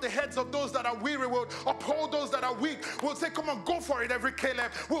lift up the heads of those that are weary. We'll uphold those that are weak. We'll say, come on, go for it, every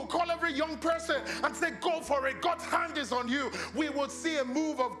Caleb. We'll call every young person and say, go for it. God's hand is on you. We will see a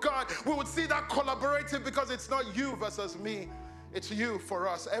move of God. We would see that collaborative, because it's not you versus me. It's you for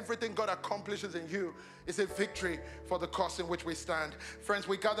us. Everything God accomplishes in you is a victory for the cause in which we stand. Friends,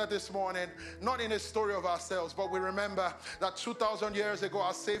 we gather this morning, not in a story of ourselves, but we remember that 2,000 years ago,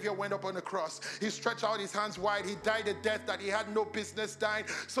 our Savior went up on the cross. He stretched out his hands wide. He died a death that he had no business dying,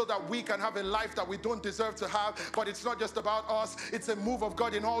 so that we can have a life that we don't deserve to have. But it's not just about us. It's a move of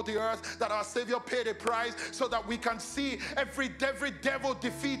God in all the earth, that our Savior paid a price so that we can see every devil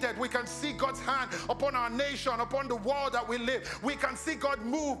defeated. We can see God's hand upon our nation, upon the world that we live. We can see God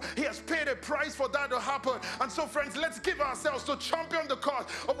move. He has paid a price for that to happen. And so, friends, let's give ourselves to champion the cause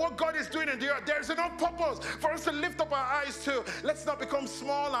of what God is doing in the earth. There's enough purpose for us to lift up our eyes to. Let's not become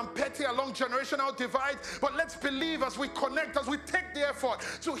small and petty along generational divides, but let's believe as we connect, as we take the effort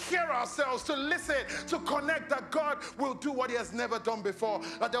to hear ourselves, to listen, to connect, that God will do what he has never done before.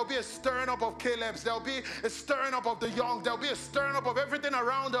 That there'll be a stirring up of Caleb's, there'll be a stirring up of the young, there'll be a stirring up of everything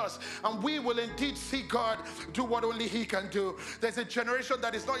around us, and we will indeed see God do what only he can do. There's a generation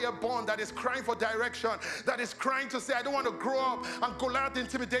that is not yet born, that is crying for direction, that is crying to say, I don't want to grow up and Goliath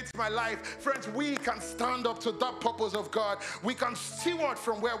intimidates my life. Friends, we can stand up to that purpose of God. We can steward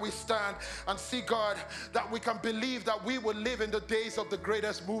from where we stand and see God, that we can believe that we will live in the days of the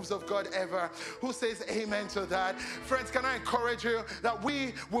greatest moves of God ever. Who says amen to that? Friends, can I encourage you that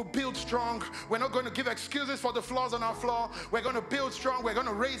we will build strong. We're not going to give excuses for the flaws on our floor. We're going to build strong. We're going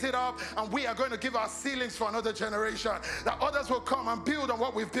to raise it up, and we are going to give our ceilings for another generation, that others will come and build on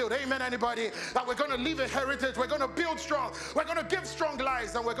what we've built. Amen, anybody? That we're going to leave a heritage. We're going to build strong. We're going to give strong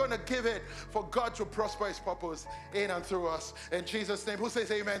lives, and we're going to give it for God to prosper his purpose in and through us. In Jesus' name. Who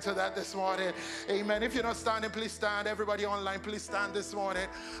says amen to that this morning? Amen. If you're not standing, please stand. Everybody online, please stand this morning.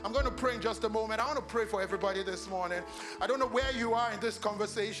 I'm going to pray in just a moment. I want to pray for everybody this morning. I don't know where you are in this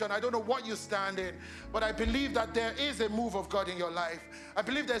conversation. I don't know what you stand in, but I believe that there is a move of God in your life. I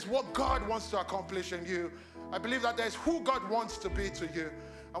believe there's what God wants to accomplish in you. I believe that there's who God wants to be to you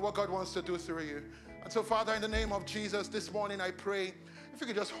and what God wants to do through you. And so, Father, in the name of Jesus, this morning I pray, if you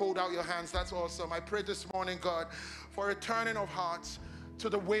could just hold out your hands, that's awesome. I pray this morning, God, for a turning of hearts to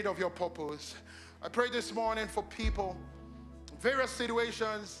the weight of your purpose. I pray this morning for people, various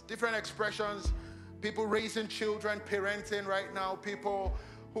situations, different expressions, people raising children, parenting right now, people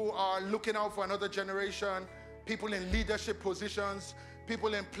who are looking out for another generation, people in leadership positions,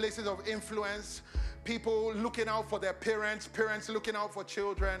 people in places of influence, people looking out for their parents, parents looking out for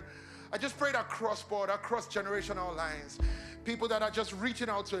children. I just pray that cross-border, cross-generational lines, people that are just reaching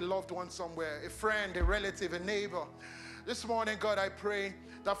out to a loved one somewhere, a friend, a relative, a neighbor. This morning, God, I pray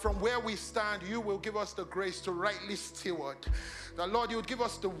that from where we stand, you will give us the grace to rightly steward. That, Lord, you would give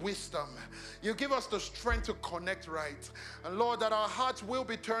us the wisdom. You give us the strength to connect right. And, Lord, that our hearts will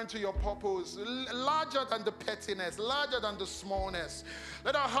be turned to your purpose, larger than the pettiness, larger than the smallness.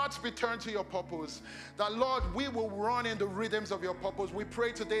 Let our hearts be turned to your purpose. That, Lord, we will run in the rhythms of your purpose. We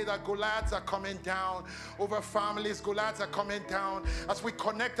pray today that Goliaths are coming down over families. Goliaths are coming down as we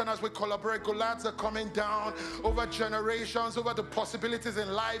connect and as we collaborate. Goliaths are coming down over generations, over the possibilities in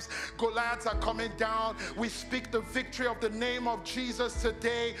lives. Goliaths are coming down. We speak the victory of the name of Jesus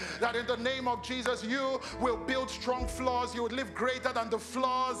today, that in the name of Jesus, you will build strong floors. You will live greater than the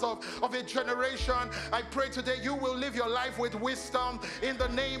flaws of a generation. I pray today you will live your life with wisdom in the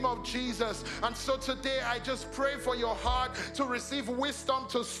name of Jesus. And so today, I just pray for your heart to receive wisdom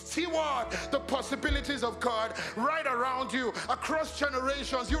to steward the possibilities of God right around you, across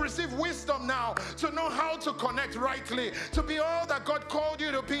generations. You receive wisdom now to know how to connect rightly, to be all that God called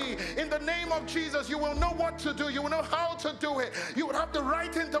you to be. In the name of Jesus, you will know what to do. You will know how to do it. You would have the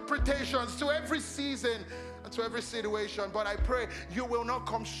right interpretations to every season and to every situation. But I pray you will not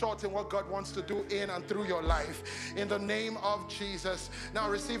come short in what God wants to do in and through your life. In the name of Jesus. Now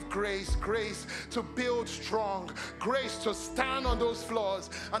receive grace, grace to build strong, grace to stand on those floors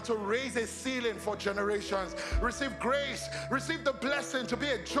and to raise a ceiling for generations. Receive grace, receive the blessing to be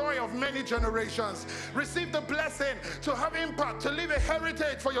a joy of many generations. Receive the blessing to have impact, to leave a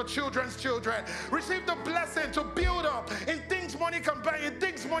heritage for your children's children. Receive the blessing to build up in things money can buy, in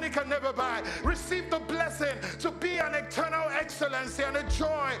things money can never buy. Receive the blessing to be an eternal excellency and a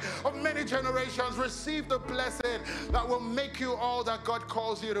joy of many generations. Receive the blessing that will make you all that God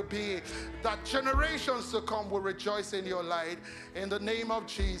calls you to be, that generations to come will rejoice in your light. In the name of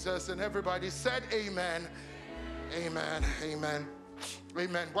Jesus. And everybody said amen. Amen. Amen.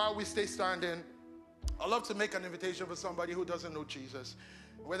 Amen. While we stay standing, I'd love to make an invitation for somebody who doesn't know Jesus.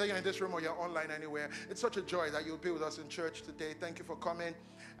 Whether you're in this room or you're online anywhere, it's such a joy that you'll be with us in church today. Thank you for coming.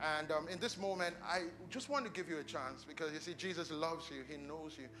 And in this moment, I just want to give you a chance because, you see, Jesus loves you. He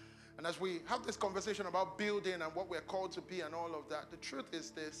knows you. And as we have this conversation about building and what we're called to be and all of that, the truth is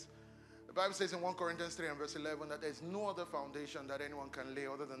this. The Bible says in 1 Corinthians 3 and verse 11 that there's no other foundation that anyone can lay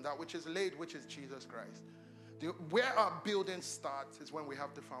other than that which is laid, which is Jesus Christ. Where our building starts is when we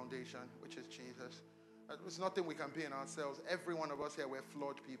have the foundation, which is Jesus. There's nothing we can be in ourselves. Every one of us here, we're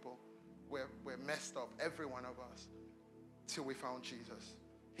flawed people. We're messed up, every one of us, till we found Jesus.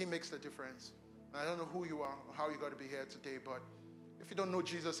 He makes the difference. And I don't know who you are or how you got to be here today, but if you don't know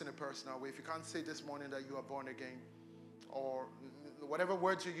Jesus in a personal way, if you can't say this morning that you are born again, or whatever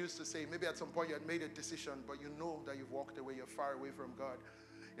words you used to say, maybe at some point you had made a decision, but you know that you've walked away, you're far away from God.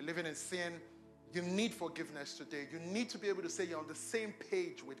 You're living in sin. You need forgiveness today. You need to be able to say you're on the same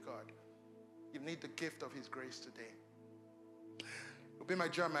page with God. You need the gift of his grace today. It'll be my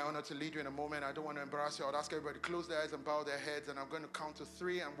joy, my honor to lead you in a moment. I don't want to embarrass you. I'll ask everybody to close their eyes and bow their heads, and I'm going to count to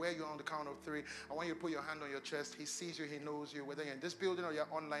 3. And where you're on the count of 3, I want you to put your hand on your chest. He sees you. He knows you. Whether you're in this building or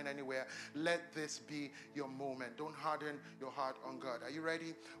you're online anywhere, let this be your moment. Don't harden your heart on God. Are you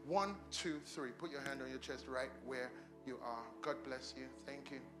ready? 1, 2, 3. Put your hand on your chest right where You are. God bless you.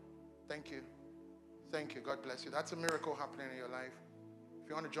 Thank you. Thank you. Thank you. God bless you. That's a miracle happening in your life. If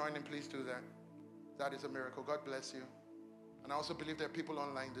you want to join in, please do that. That is a miracle. God bless you. And I also believe there are people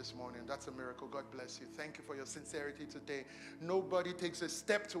online this morning. That's a miracle. God bless you. Thank you for your sincerity today. Nobody takes a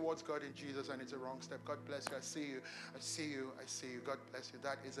step towards God in Jesus and it's a wrong step. God bless you. I see you. I see you. I see you. God bless you.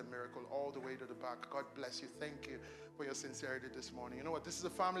 That is a miracle all the way to the back. God bless you. Thank you for your sincerity this morning. You know what? This is a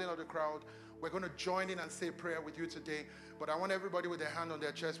family, not a crowd. We're going to join in and say prayer with you today. But I want everybody with their hand on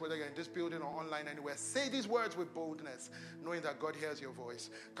their chest, whether you're in this building or online anywhere, say these words with boldness, knowing that God hears your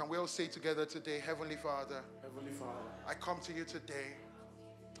voice. Can we all say together today, Heavenly Father, Heavenly Father, I come to you today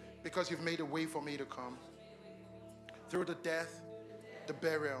because you've made a way for me to come. Through the death, the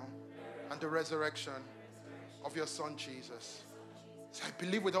burial, and the resurrection of your Son, Jesus. So I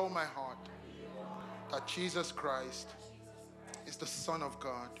believe with all my heart that Jesus Christ is the Son of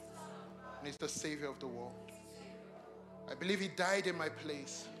God and is the Savior of the world. I believe he died in my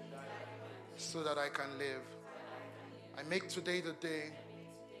place so that I can live. I make today the day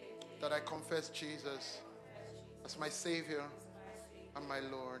that I confess Jesus as my Savior and my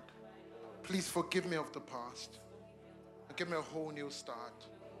Lord. Please forgive me of the past and give me a whole new start.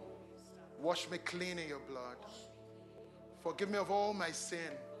 Wash me clean in your blood. Forgive me of all my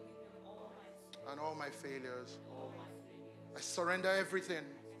sin and all my failures. I surrender everything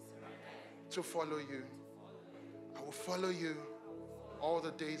to follow you. I will follow you all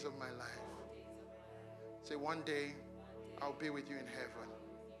the days of my life. Say, one day I'll be with you in heaven.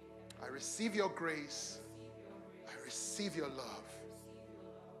 I receive your grace. I receive your love.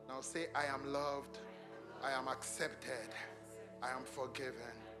 Now say, I am loved. I am accepted. I am forgiven.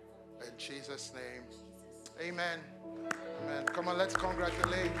 In Jesus' name, amen. Amen. Come on, let's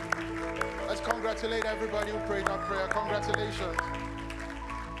congratulate. Let's congratulate everybody who prayed that prayer. Congratulations.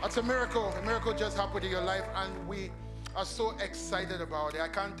 That's a miracle. A miracle just happened in your life, and we are so excited about it. I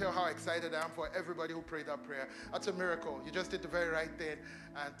can't tell how excited I am for everybody who prayed that prayer. That's a miracle. You just did the very right thing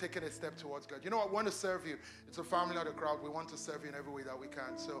and taking a step towards God. You know what? I want to serve you. It's a family, not a crowd. We want to serve you in every way that we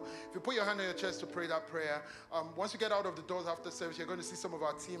can. So if you put your hand on your chest to pray that prayer, once you get out of the doors after service, you're going to see some of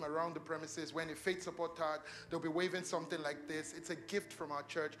our team around the premises. When a faith support tag, they'll be waving something like this. It's a gift from our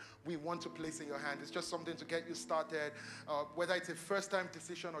church we want to place in your hand. It's just something to get you started. Whether it's a first-time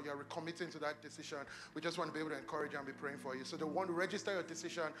decision or you're recommitting to that decision, we just want to be able to encourage you and be praying for you. So they want to register your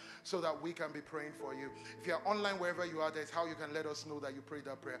decision so that we can be praying for you. If you're online, wherever you are, there's how you can let us know that you prayed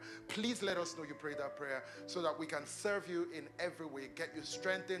that prayer. Please let us know you prayed that prayer so that we can serve you in every way, get you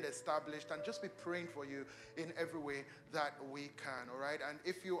strengthened, established, and just be praying for you in every way that we can, all right? And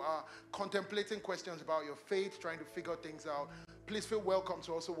if you are contemplating questions about your faith, trying to figure things out, please feel welcome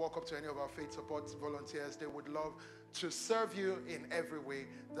to also walk up to any of our faith support volunteers. They would love to serve you in every way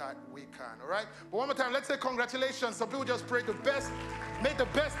that we can, all right? But one more time, let's say congratulations. Some people just prayed made the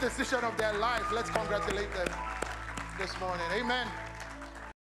best decision of their life. Let's congratulate them this morning. Amen.